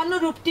সামান্য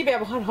রূপটি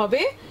ব্যবহার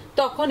হবে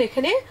তখন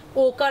এখানে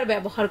ওকার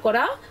ব্যবহার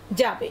করা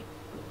যাবে।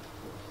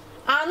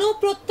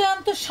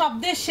 আনুপ্রত্যয়ান্ত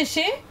শব্দের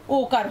শেষে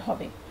ওকার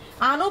হবে।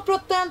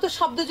 আনুপ্রত্যয়ান্ত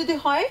শব্দ যদি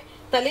হয়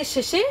তাহলে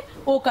শেষে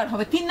ওকার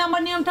হবে। 3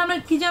 নম্বর নিয়মটা আমরা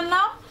কি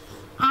জানলাম?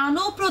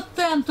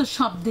 আনুপ্রত্যয়ান্ত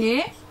শব্দে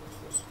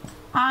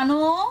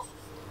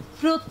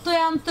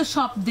আনুপ্রত্যয়ান্ত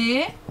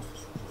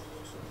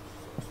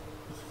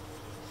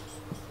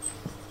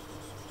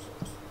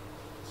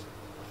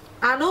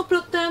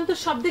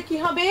শব্দে কি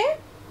হবে?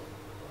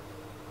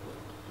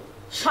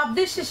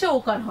 শব্দের শেষে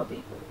ওকার হবে।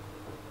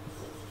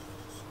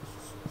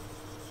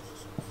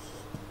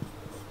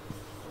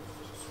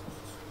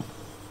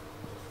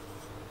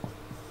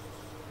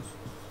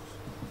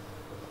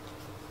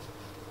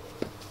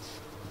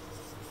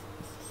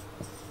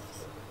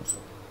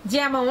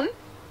 যেমন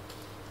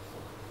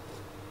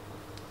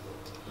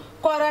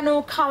করানো,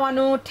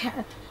 খাওয়ানো,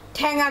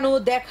 ঠ্যাঙানো,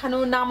 দেখানো,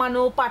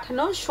 নামানো,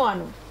 পাঠানো,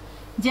 শোয়ানো।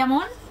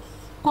 যেমন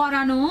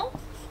করানো,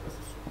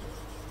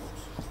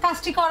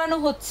 কাজটি করানো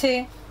হচ্ছে,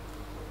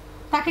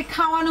 তাকে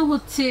খাওয়ানো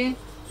হচ্ছে।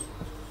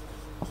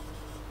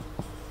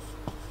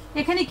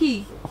 এখানে কি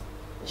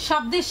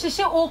শব্দের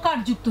শেষে ওকার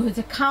যুক্ত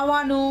হয়েছে।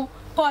 খাওয়ানো,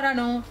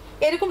 করানো,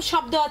 এরকম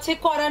শব্দ আছে।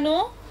 করানো,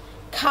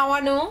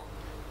 খাওয়ানো,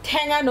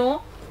 ঠ্যাঙানো,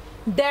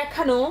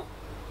 দেখানো,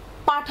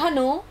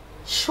 পাঠানো,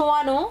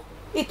 শোয়ানো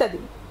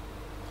ইত্যাদি।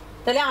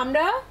 তাহলে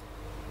আমরা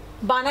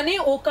বানানে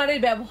ওকারের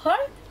ব্যবহার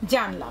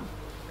জানলাম।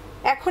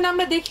 এখন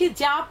আমরা দেখি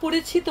যা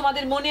পড়েছি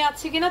তোমাদের মনে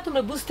আছে কিনা,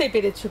 তোমরা বুঝতে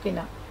পেরেছো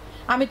কিনা।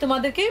 আমি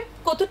তোমাদেরকে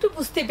কতটুকু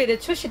বুঝতে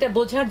পেরেছো সেটা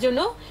বোঝার জন্য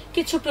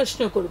কিছু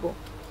প্রশ্ন করব।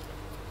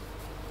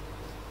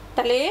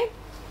 তাহলে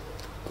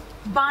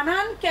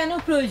বানান কেন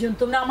প্রয়োজন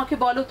তোমরা আমাকে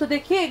বলো তো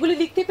দেখি। এগুলি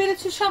লিখতে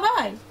পেরেছো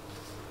সবাই?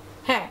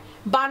 হ্যাঁ,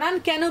 বানান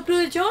কেন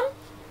প্রয়োজন?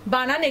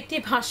 বানান একটি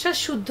ভাষা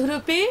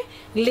শুদ্ধরূপে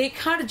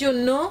লেখার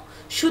জন্য,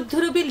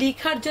 শুদ্ধরূপে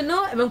লেখার জন্য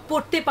এবং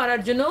পড়তে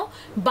পারার জন্য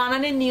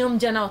বানানের নিয়ম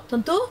জানা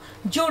অত্যন্ত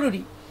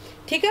জরুরি।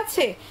 ঠিক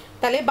আছে?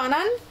 তাহলে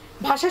বানান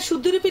ভাষা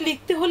শুদ্ধরূপে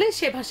লিখতে হলে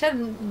সে ভাষার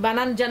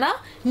বানান জানা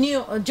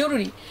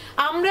জরুরি।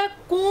 আমরা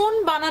কোন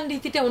বানান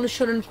রীতিটা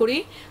অনুসরণ করি?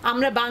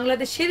 আমরা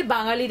বাংলাদেশের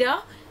বাঙালিরা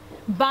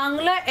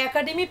বাংলা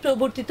একাডেমি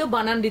প্রবর্তিত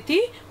বানান রীতি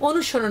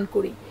অনুসরণ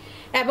করি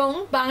এবং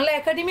বাংলা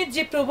একাডেমির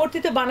যে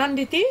প্রবর্তিত বানান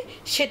রীতি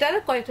সেটার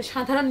কয়েকটা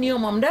সাধারণ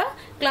নিয়ম আমরা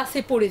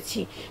ক্লাসে পড়েছি।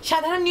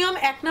 সাধারণ নিয়ম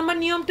 1 নম্বর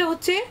নিয়মটা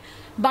হচ্ছে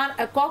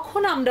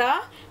কখন আমরা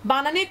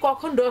বানানে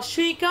কখন হ্রস্ব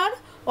ইকার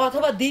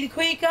অথবা দীর্ঘ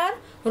ইকার,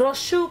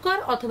 হ্রস্ব উকার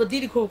অথবা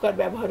দীর্ঘ উকার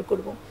ব্যবহার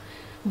করব।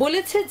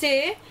 বলেছে যে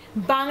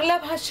বাংলা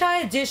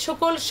ভাষায় যে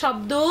সকল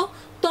শব্দ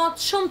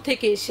তৎসম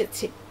থেকে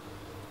এসেছে,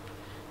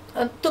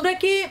 তোমরা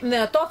কি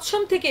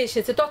তৎসম থেকে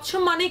এসেছে,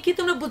 তৎসম মানে কি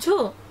তোমরা বুঝো?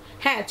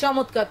 হ্যাঁ,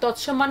 চমৎকার।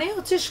 তৎসম মানে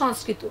হচ্ছে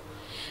সংস্কৃত।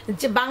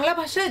 যে বাংলা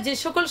ভাষায় যে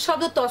সকল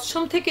শব্দ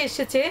তৎসম থেকে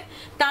এসেছে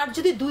তার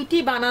যদি 2টি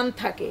বানান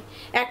থাকে,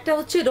 একটা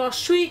হচ্ছে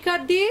হ্রস্ব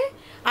ইকার দিয়ে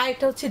আর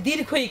একটা হচ্ছে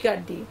দীর্ঘ ইকার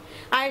দিয়ে,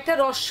 আর একটা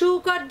হ্রস্ব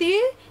উকার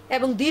দিয়ে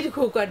এবং দীর্ঘ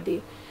উকার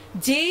দিয়ে।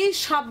 যে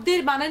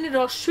শব্দের বানানে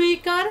হ্রস্ব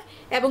ইকার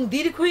এবং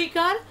দীর্ঘ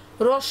ইকার,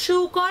 হ্রস্ব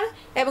উকার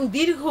এবং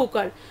দীর্ঘ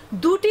উকার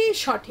 2টি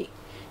সঠিক,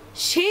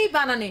 সেই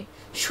বানানে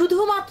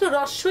শুধুমাত্র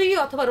হ্রস্বই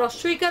অথবা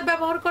হ্রস্ব ইকার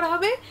ব্যবহার করা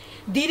হবে,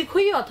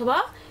 দীর্ঘই অথবা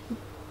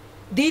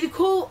দীর্ঘ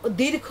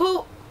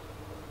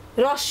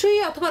হ্রস্বই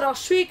অথবা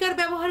হ্রস্ব ইকার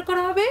ব্যবহার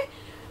করা হবে,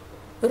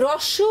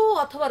 হ্রস্ব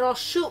অথবা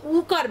হ্রস্ব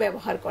উকার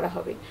ব্যবহার করা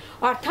হবে।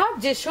 অর্থাৎ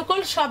যে সকল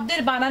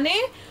শব্দের বানানে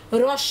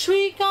হ্রস্ব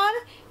ইকার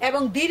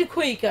এবং দীর্ঘ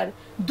ইকার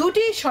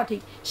 2টি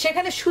সঠিক,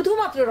 সেখানে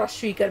শুধুমাত্র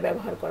হ্রস্ব ইকার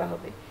ব্যবহার করা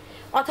হবে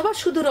অথবা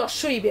শুধু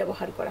হ্রস্বই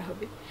ব্যবহার করা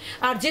হবে।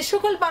 আর যে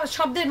সকল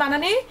শব্দের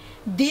বানানে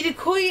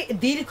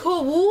দীর্ঘ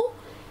উ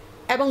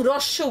এবং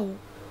হ্রস্ব উ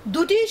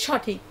 2টি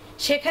সঠিক,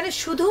 সেখানে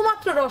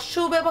শুধুমাত্র হ্রস্ব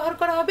উ ব্যবহার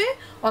করা হবে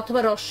অথবা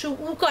হ্রস্ব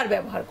উকার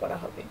ব্যবহার করা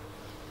হবে।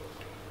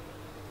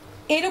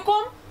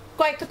 এরকম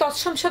কয়েকটা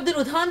তৎসম শব্দের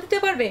উদাহরণ দিতে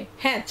পারবে?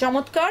 হ্যাঁ,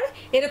 চমৎকার।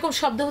 এরকম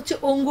শব্দ হচ্ছে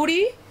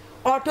অঙ্গুরি,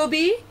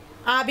 অটবি,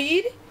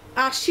 আবির,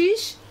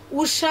 আশিস,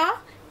 উষা,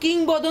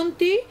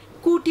 কিংবদন্তি,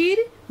 কুটির,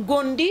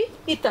 গণ্ডি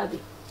ইত্যাদি।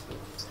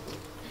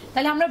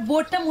 তাহলে আমরা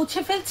বোর্ডটা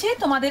মুছে ফেলছি।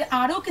 তোমাদের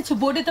আরো কিছু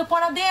বোর্ডে তো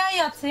পড়া দেয়াই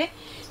আছে,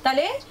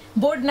 তাহলে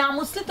বোর্ড না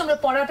মুছলে তোমরা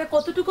পড়াটা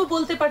কতটুকু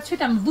বলতে পারছো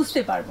এটা আমি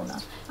বুঝতে পারবো না।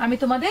 আমি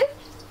তোমাদের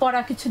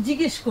পড়া কিছু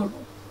জিজ্ঞেস করব।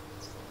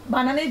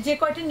 বানানের যে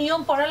কয়টি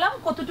নিয়ম পড়ালাম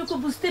কতটুকু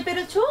বুঝতে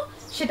পেরেছো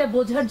সেটা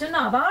বোঝার জন্য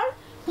আবার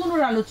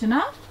পুনরালোচনা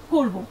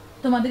করব।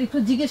 তোমাদের একটু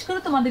জিজ্ঞেস করো,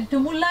 তোমাদের একটু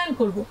মূল্যায়ন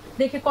করব,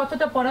 দেখে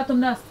কতটা পড়া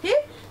তোমরা আজকে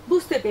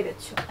বুঝতে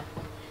পেরেছো।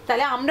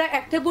 তাহলে আমরা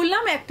একটা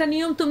বললাম, একটা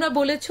নিয়ম তোমরা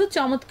বলেছো,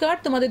 চমৎকার,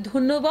 তোমাদের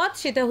ধন্যবাদ।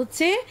 সেটা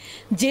হচ্ছে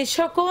যে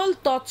সকল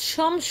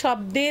তৎসম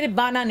শব্দের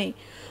বানানে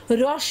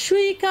হ্রস্ব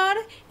ইকার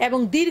এবং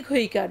দীর্ঘ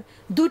ইকার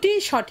 2টি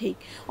সঠিক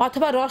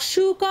অথবা হ্রস্ব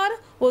উকার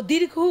ও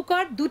দীর্ঘ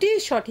উকার 2টি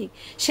সঠিক,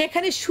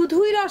 সেখানে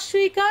শুধুই হ্রস্ব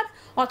ইকার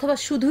অথবা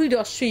শুধুই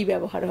হ্রস্বই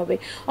ব্যবহার হবে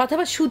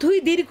অথবা শুধুই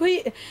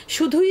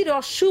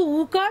হ্রস্ব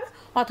উকার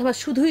অথবা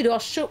শুধুই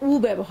হ্রস্ব উ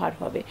ব্যবহার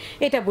হবে,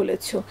 এটা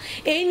বলেছো।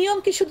 এই নিয়ম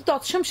কি শুধু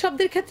তৎসম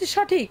শব্দের ক্ষেত্রে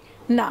সঠিক?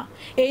 না,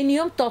 এই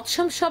নিয়ম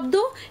তৎসম শব্দ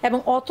এবং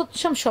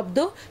অতৎসম শব্দ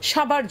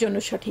সবার জন্য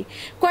সঠিক।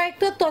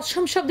 কয়েকটা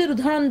তৎসম শব্দের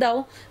উদাহরণ দাও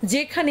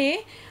যেখানে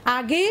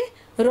আগে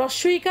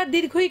রস্বইকার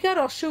দীর্ঘইকার,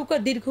 হ্রস্ব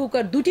উকার দীর্ঘ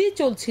উকার দুটিই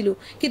চলছিল,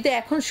 কিন্তু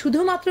এখন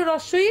শুধুমাত্র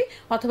রস্বই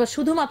অথবা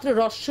শুধুমাত্র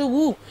হ্রস্ব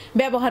উ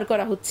ব্যবহার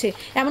করা হচ্ছে।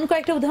 এমন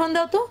কয়েকটা উদাহরণ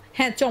দাও তো।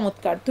 হ্যাঁ,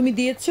 চমৎকার, তুমি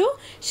দিয়েছো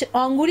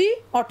অঙ্গুরি,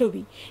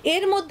 অটবি।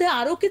 এর মধ্যে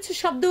আরও কিছু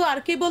শব্দ আর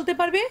কে বলতে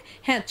পারবে?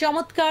 হ্যাঁ,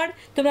 চমৎকার,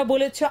 তোমরা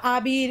বলেছো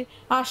আবির,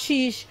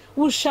 আশিস,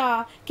 উষা,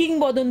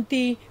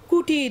 কিংবদন্তি,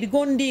 কুটির,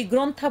 গণ্ডি,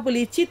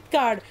 গ্রন্থাবলী,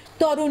 চিৎকার,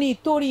 তরুণী,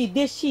 তরি,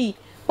 দেশি,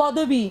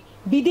 পদবী,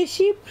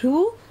 বিদেশি, ভ্রু,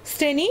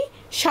 শ্রেণী,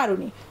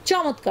 সারণী।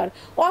 চমৎকার।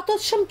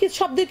 অতৎসম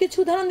শব্দের কিছু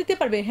উদাহরণ দিতে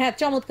পারবে? হ্যাঁ,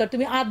 চমৎকার,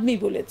 তুমি আদমি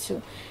বলেছো,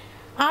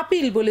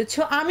 আপিল বলেছো,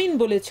 আমিন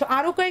বলেছো।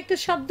 আরও কয়েকটা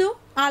শব্দ,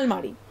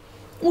 আলমারি,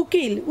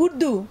 উকিল,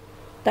 উর্দু।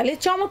 তাহলে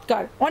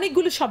চমৎকার,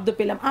 অনেকগুলো শব্দ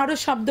পেলাম। আরও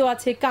শব্দ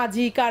আছে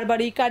কাজী,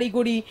 কারবারি,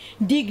 কারিগরি,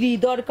 ডিগ্রি,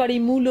 দরকারি,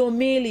 মূলো,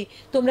 মেলি।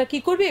 তোমরা কি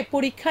করবে?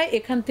 পরীক্ষায়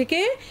এখান থেকে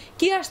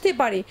কি আসতে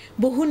পারে?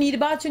 বহু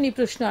নির্বাচনী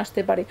প্রশ্ন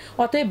আসতে পারে।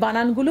 অতএব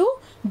বানানগুলো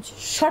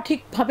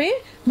সঠিকভাবে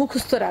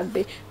মুখস্থ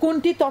রাখবে।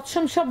 কোনটি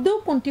তৎসম শব্দ,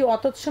 কোনটি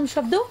অতৎসম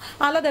শব্দ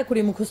আলাদা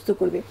করে মুখস্থ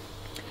করবে।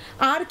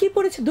 আর কি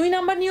পড়েছে? 2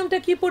 নাম্বার নিয়মটা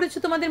কি পড়েছে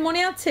তোমাদের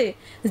মনে আছে?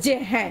 যে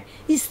হ্যাঁ,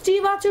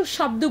 স্ত্রীবাচক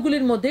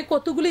শব্দগুলির মধ্যে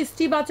কতগুলো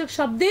স্ত্রীবাচক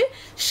শব্দে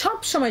সব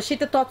সময়,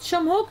 সেটা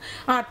তৎসম হোক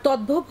আর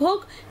তদ্ভব হোক,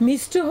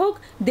 মিশ্র হোক,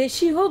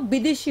 দেশি হোক,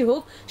 বিদেশি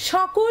হোক,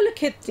 সকল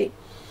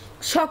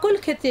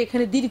ক্ষেত্রে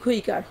এখানে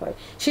দীর্ঘইকার হয়।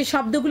 সেই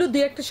শব্দগুলো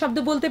 2-1টা শব্দ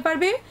বলতে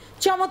পারবে?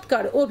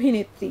 চমৎকার।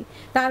 অভিনেত্রী,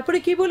 তারপরে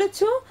কি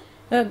বলেছো?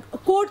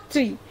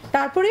 কর্ত্রী,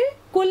 তারপরে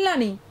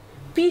কল্যাণী,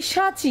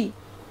 পিশাচী,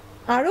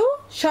 আরও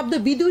শব্দ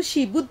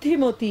বিদুষী,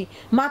 বুদ্ধিমতী,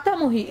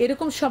 মাতামহী,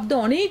 এরকম শব্দ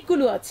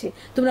অনেকগুলো আছে।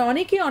 তোমরা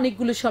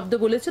অনেকগুলো শব্দ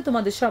বলেছো,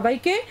 তোমাদের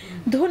সবাইকে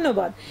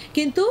ধন্যবাদ।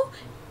 কিন্তু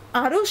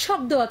আরও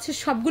শব্দ আছে,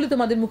 সবগুলো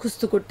তোমাদের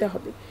মুখস্থ করতে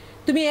হবে।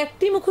 তুমি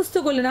একটি মুখস্থ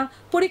করলে না,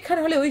 পরীক্ষার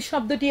হলে ওই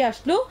শব্দটি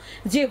আসলো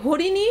যে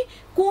হরিণী,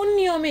 কোন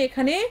নিয়মে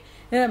এখানে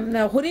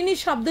হরিণী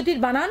শব্দটির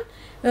বানান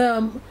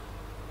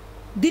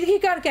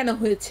দীর্ঘিকার কেন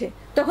হয়েছে,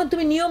 তখন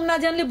তুমি নিয়ম না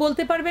জানলে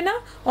বলতে পারবে না।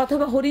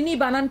 অথবা হরিণী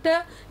বানানটা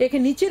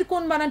এখানে নিচের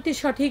কোন বানানটি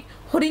সঠিক,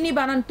 হরিণী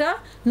বানানটা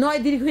 9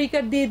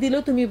 দীর্ঘইকার দিয়ে দিল,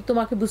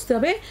 তোমাকে বুঝতে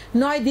হবে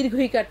 9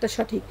 দীর্ঘইকারটা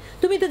সঠিক।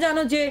 তুমি তো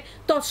জানো যে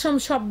তৎসম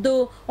শব্দ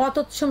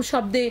অতৎসম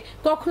শব্দে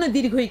কখনো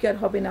দীর্ঘইকার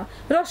হবে না,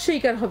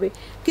 হ্রস্বইকার হবে,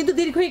 কিন্তু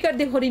দীর্ঘইকার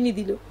দিয়ে হরিণী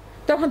দিল,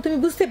 তখন তুমি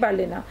বুঝতে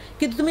পারলে না।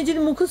 কিন্তু তুমি যদি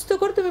মুখস্থ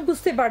করো, তুমি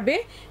বুঝতে পারবে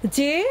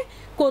যে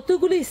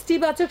কতগুলো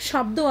স্ত্রীবাচক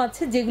শব্দ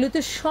আছে যেগুলোতে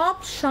সব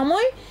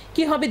সময়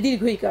কি হবে?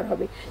 দীর্ঘইকার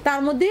হবে। তার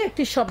মধ্যে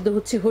একটি শব্দ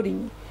হচ্ছে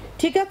হরিণী।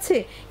 ঠিক আছে?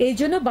 এই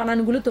জন্য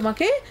বানানগুলো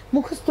তোমাকে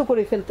মুখস্থ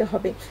করে ফেলতে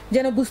হবে,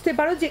 যেন বুঝতে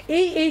পারো যে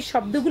এই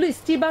শব্দগুলো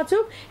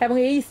স্ত্রীবাচক এবং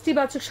এই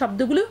স্ত্রীবাচক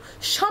শব্দগুলো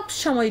সব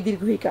সময়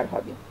দীর্ঘইকার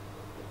হবে।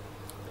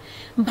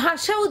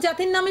 ভাষা ও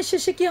জাতির নামের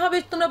শেষে কি হবে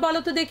তোমরা বলো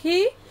তো দেখি?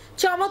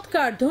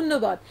 চমৎকার,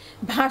 ধন্যবাদ।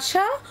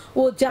 ভাষা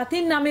ও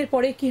জাতির নামের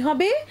পরে কি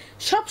হবে?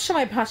 সব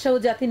সময় ভাষা ও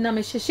জাতির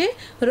নামের শেষে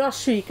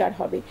হ্রস্বইকার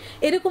হবে।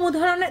 এরকম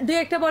উদাহরণ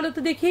 2-1টা বলো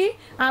তো দেখি।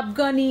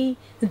 আফগানি,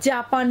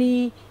 জাপানি,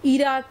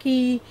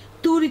 ইরাকি,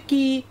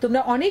 তুর্কি।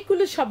 তোমরা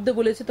অনেকগুলো শব্দ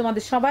বলেছো,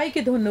 তোমাদের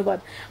সবাইকে ধন্যবাদ।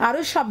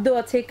 আরও শব্দ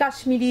আছে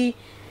কাশ্মীরি,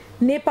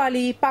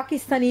 নেপালি,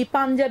 পাকিস্তানি,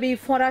 পাঞ্জাবি,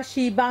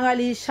 ফরাসি,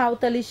 বাঙালি,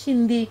 সাঁওতালি,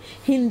 সিন্ধি,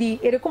 হিন্দি,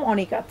 এরকম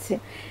অনেক আছে।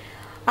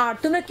 আর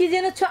তোমরা কি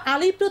জেনেছ?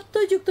 আলি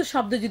প্রত্যয়যুক্ত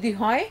শব্দ যদি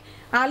হয়,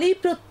 আলি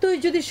প্রত্যয়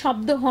যদি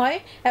শব্দ হয়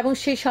এবং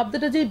সেই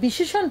শব্দটা যদি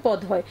বিশেষণ পদ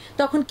হয়,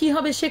 তখন কি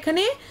হবে?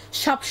 সেখানে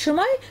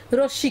সবসময়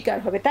হ্রস্বইকার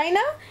হবে, তাই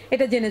না?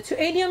 এটা জেনেছো।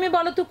 এই নিয়মে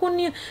বলো তো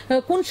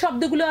কোন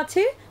শব্দগুলো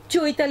আছে?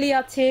 চৈতালি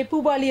আছে,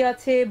 পূবালি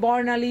আছে,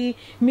 বর্ণালী,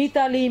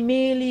 মিতালি,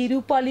 মেয়েলি,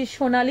 রূপালী,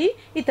 সোনালী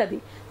ইত্যাদি।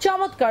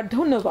 চমৎকার,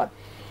 ধন্যবাদ।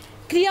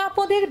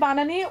 ক্রিয়াপদের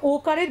বানানে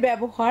ওকারের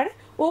ব্যবহার।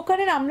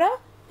 ওকারের আমরা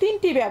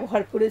 3টি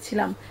ব্যবহার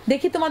করেছিলাম।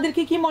 দেখি তোমাদের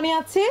কি মনে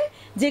আছে?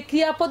 যে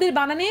ক্রিয়াপদের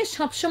বানানে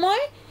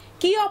সবসময়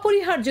কি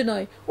অপরিহার্য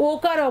নয়?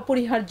 ওকার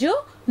অপরিহার্য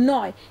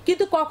নয়।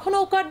 কিন্তু কখন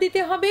ওকার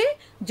দিতে হবে?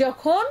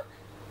 যখন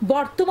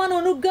বর্তমান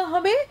অনুজ্ঞা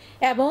হবে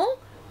এবং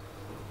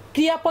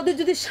ক্রিয়াপদের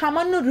যদি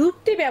সামান্য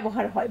রূপটি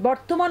ব্যবহার হয়,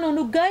 বর্তমান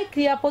অনুজ্ঞায়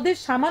ক্রিয়াপদের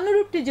সামান্য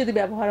রূপটি যদি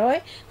ব্যবহার হয়,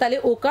 তাহলে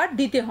ওকার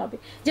দিতে হবে।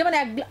 যেমন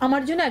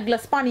আমার জন্য 1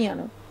 গ্লাস পানি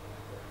আনো,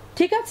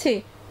 ঠিক আছে?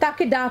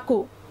 তাকে ডাকো।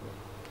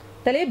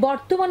 তাহলে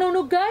বর্তমান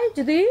অনুজ্ঞায়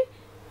যদি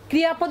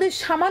ক্রিয়াপদের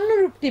সামান্য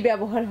রূপটি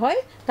ব্যবহার হয়,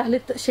 তাহলে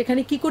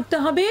সেখানে কি করতে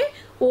হবে?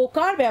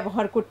 ওকার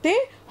ব্যবহার করতে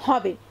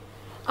হবে।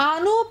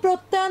 আনো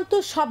প্রত্যয়ান্ত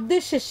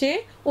শব্দের শেষে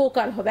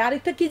ওকার হবে।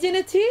 আরেকটা কি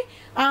জেনেছি?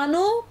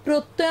 আনো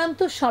প্রত্যয়ান্ত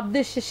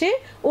শব্দের শেষে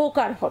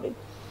ওকার হবে।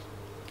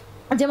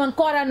 যেমন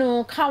করানো,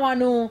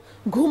 খাওয়ানো,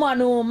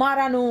 ঘুমানো,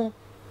 মারানো,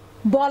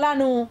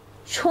 বলানো,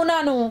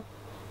 শোনানো,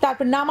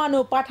 তারপর নামানো,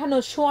 পাঠানো,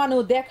 শোয়ানো,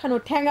 দেখানো,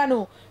 ঠ্যাঙানো,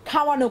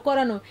 খাওয়ানো,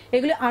 করানো,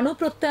 এগুলো আনো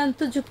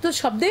প্রত্যয়ান্তযুক্ত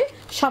শব্দে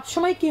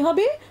সবসময় কি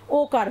হবে?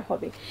 ওকার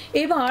হবে।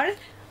 এবার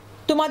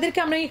তোমাদেরকে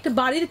আমরা একটা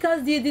বাড়ির কাজ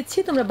দিয়ে দিচ্ছি,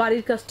 তোমরা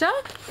বাড়ির কাজটা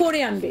করে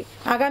আনবে।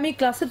 আগামী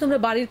ক্লাসে তোমরা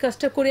বাড়ির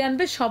কাজটা করে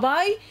আনবে।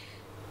 সবাই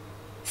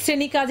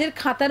শ্রেণী কাজের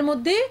খাতার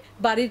মধ্যে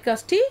বাড়ির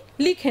কাজটি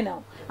লিখে নাও।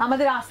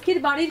 আমাদের আজকের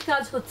বাড়ির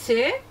কাজ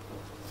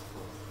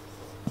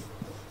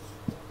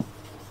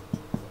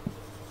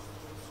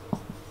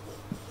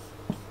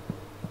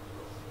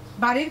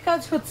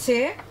হচ্ছে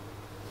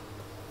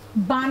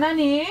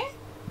বানানে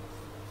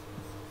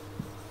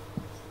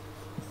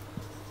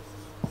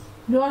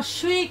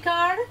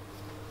রস্বইকার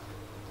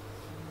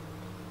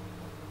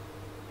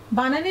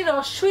বানানে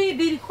রস্বই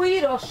দীর্ঘই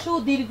রস্ব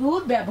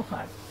দীর্ঘর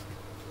ব্যবহার।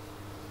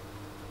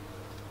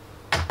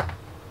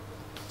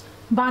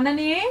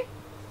 বানানে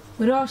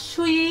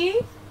রস্বই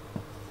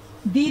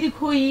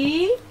দীর্ঘই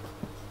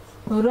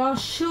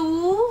রস্ব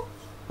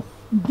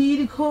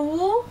দীর্ঘ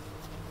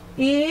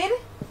এর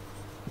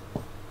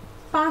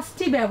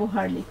 5টি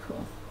ব্যবহার লিখো।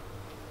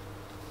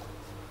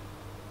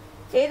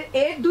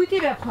 এর 2টি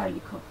ব্যবহার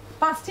লিখো,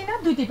 5টি না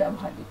 2টি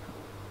ব্যবহার লিখো।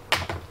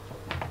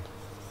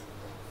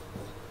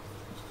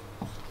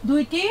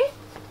 2টি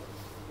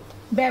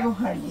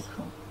ব্যবহার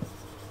লিখো।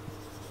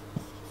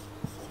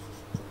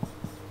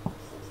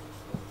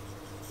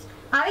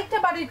 আরেকটা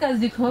বাড়ির কাজ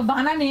লিখো,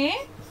 বানানে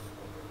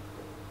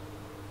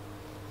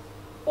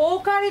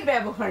ওকারের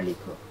ব্যবহার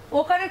লিখো।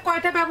 ওকারের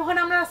কয়টা ব্যবহার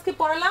আমরা আজকে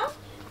পড়ালাম?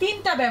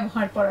 3টা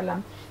ব্যবহার পড়ালাম।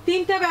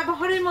 3টা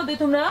ব্যবহারের মধ্যে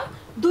তোমরা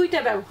 2টা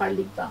ব্যবহার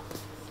লিখবা।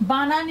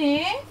 বানানে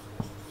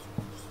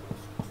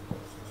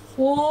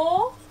ও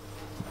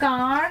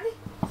কার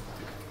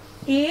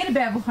এর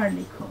ব্যবহার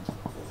লিখো।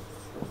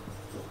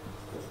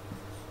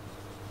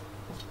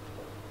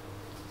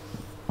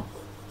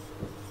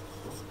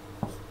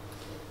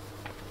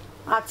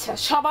 আচ্ছা,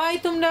 সবাই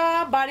তোমরা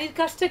বাড়ির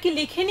কাজটা কি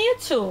লিখে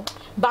নিয়েছো?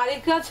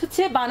 বাড়ির কাজ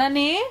হচ্ছে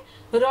বানানে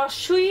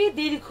রস্বই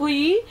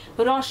দীর্ঘই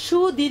রস্ব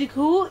দীর্ঘ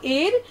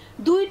এর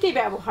 2টি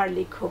ব্যবহার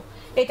লিখো।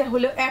 এটা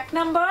হলো 1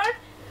 নাম্বার।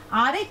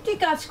 আরেকটি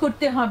কাজ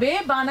করতে হবে,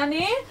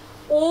 বানানে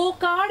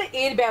ওকার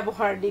এর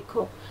ব্যবহার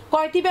লিখো।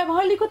 কয়টি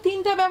ব্যবহার লিখো?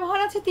 3টা ব্যবহার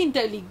আছে,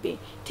 3টাই লিখবে।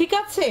 ঠিক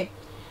আছে?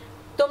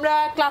 তোমরা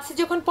ক্লাসে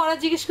যখন পড়া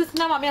জিজ্ঞেস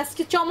করছিলাম, আমি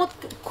আজকে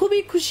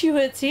খুবই খুশি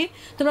হয়েছি।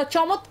 তোমরা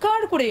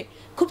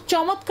খুব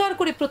চমৎকার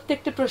করে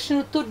প্রত্যেকটা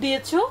প্রশ্নের উত্তর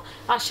দিয়েছো।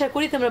 আশা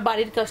করি তোমরা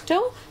বাড়ির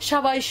কাজটাও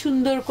সবাই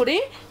সুন্দর করে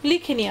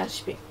লিখে নিয়ে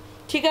আসবে।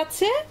 ঠিক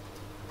আছে?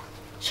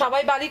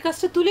 সবাই বাড়ির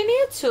কাজটা তুলে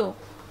নিয়েছো?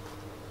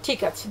 ঠিক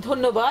আছে,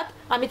 ধন্যবাদ।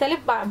 আমি তাহলে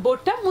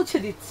বোর্ডটা মুছে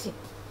দিচ্ছি।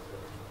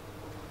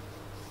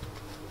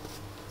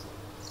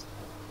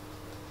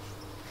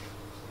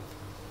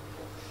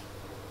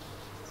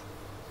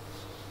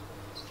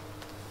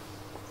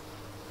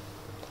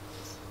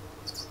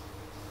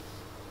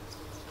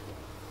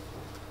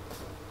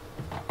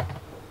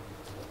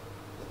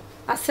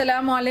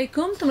 আসসালামু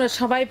আলাইকুম। তোমরা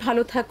সবাই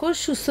ভালো থাকো,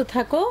 সুস্থ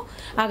থাকো।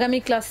 আগামী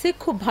ক্লাসে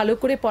খুব ভালো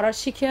করে পড়া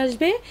শিখে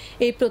আসবে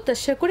এই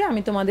প্রত্যাশা করে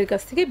আমি তোমাদের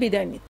কাছ থেকে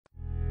বিদায় নিচ্ছি।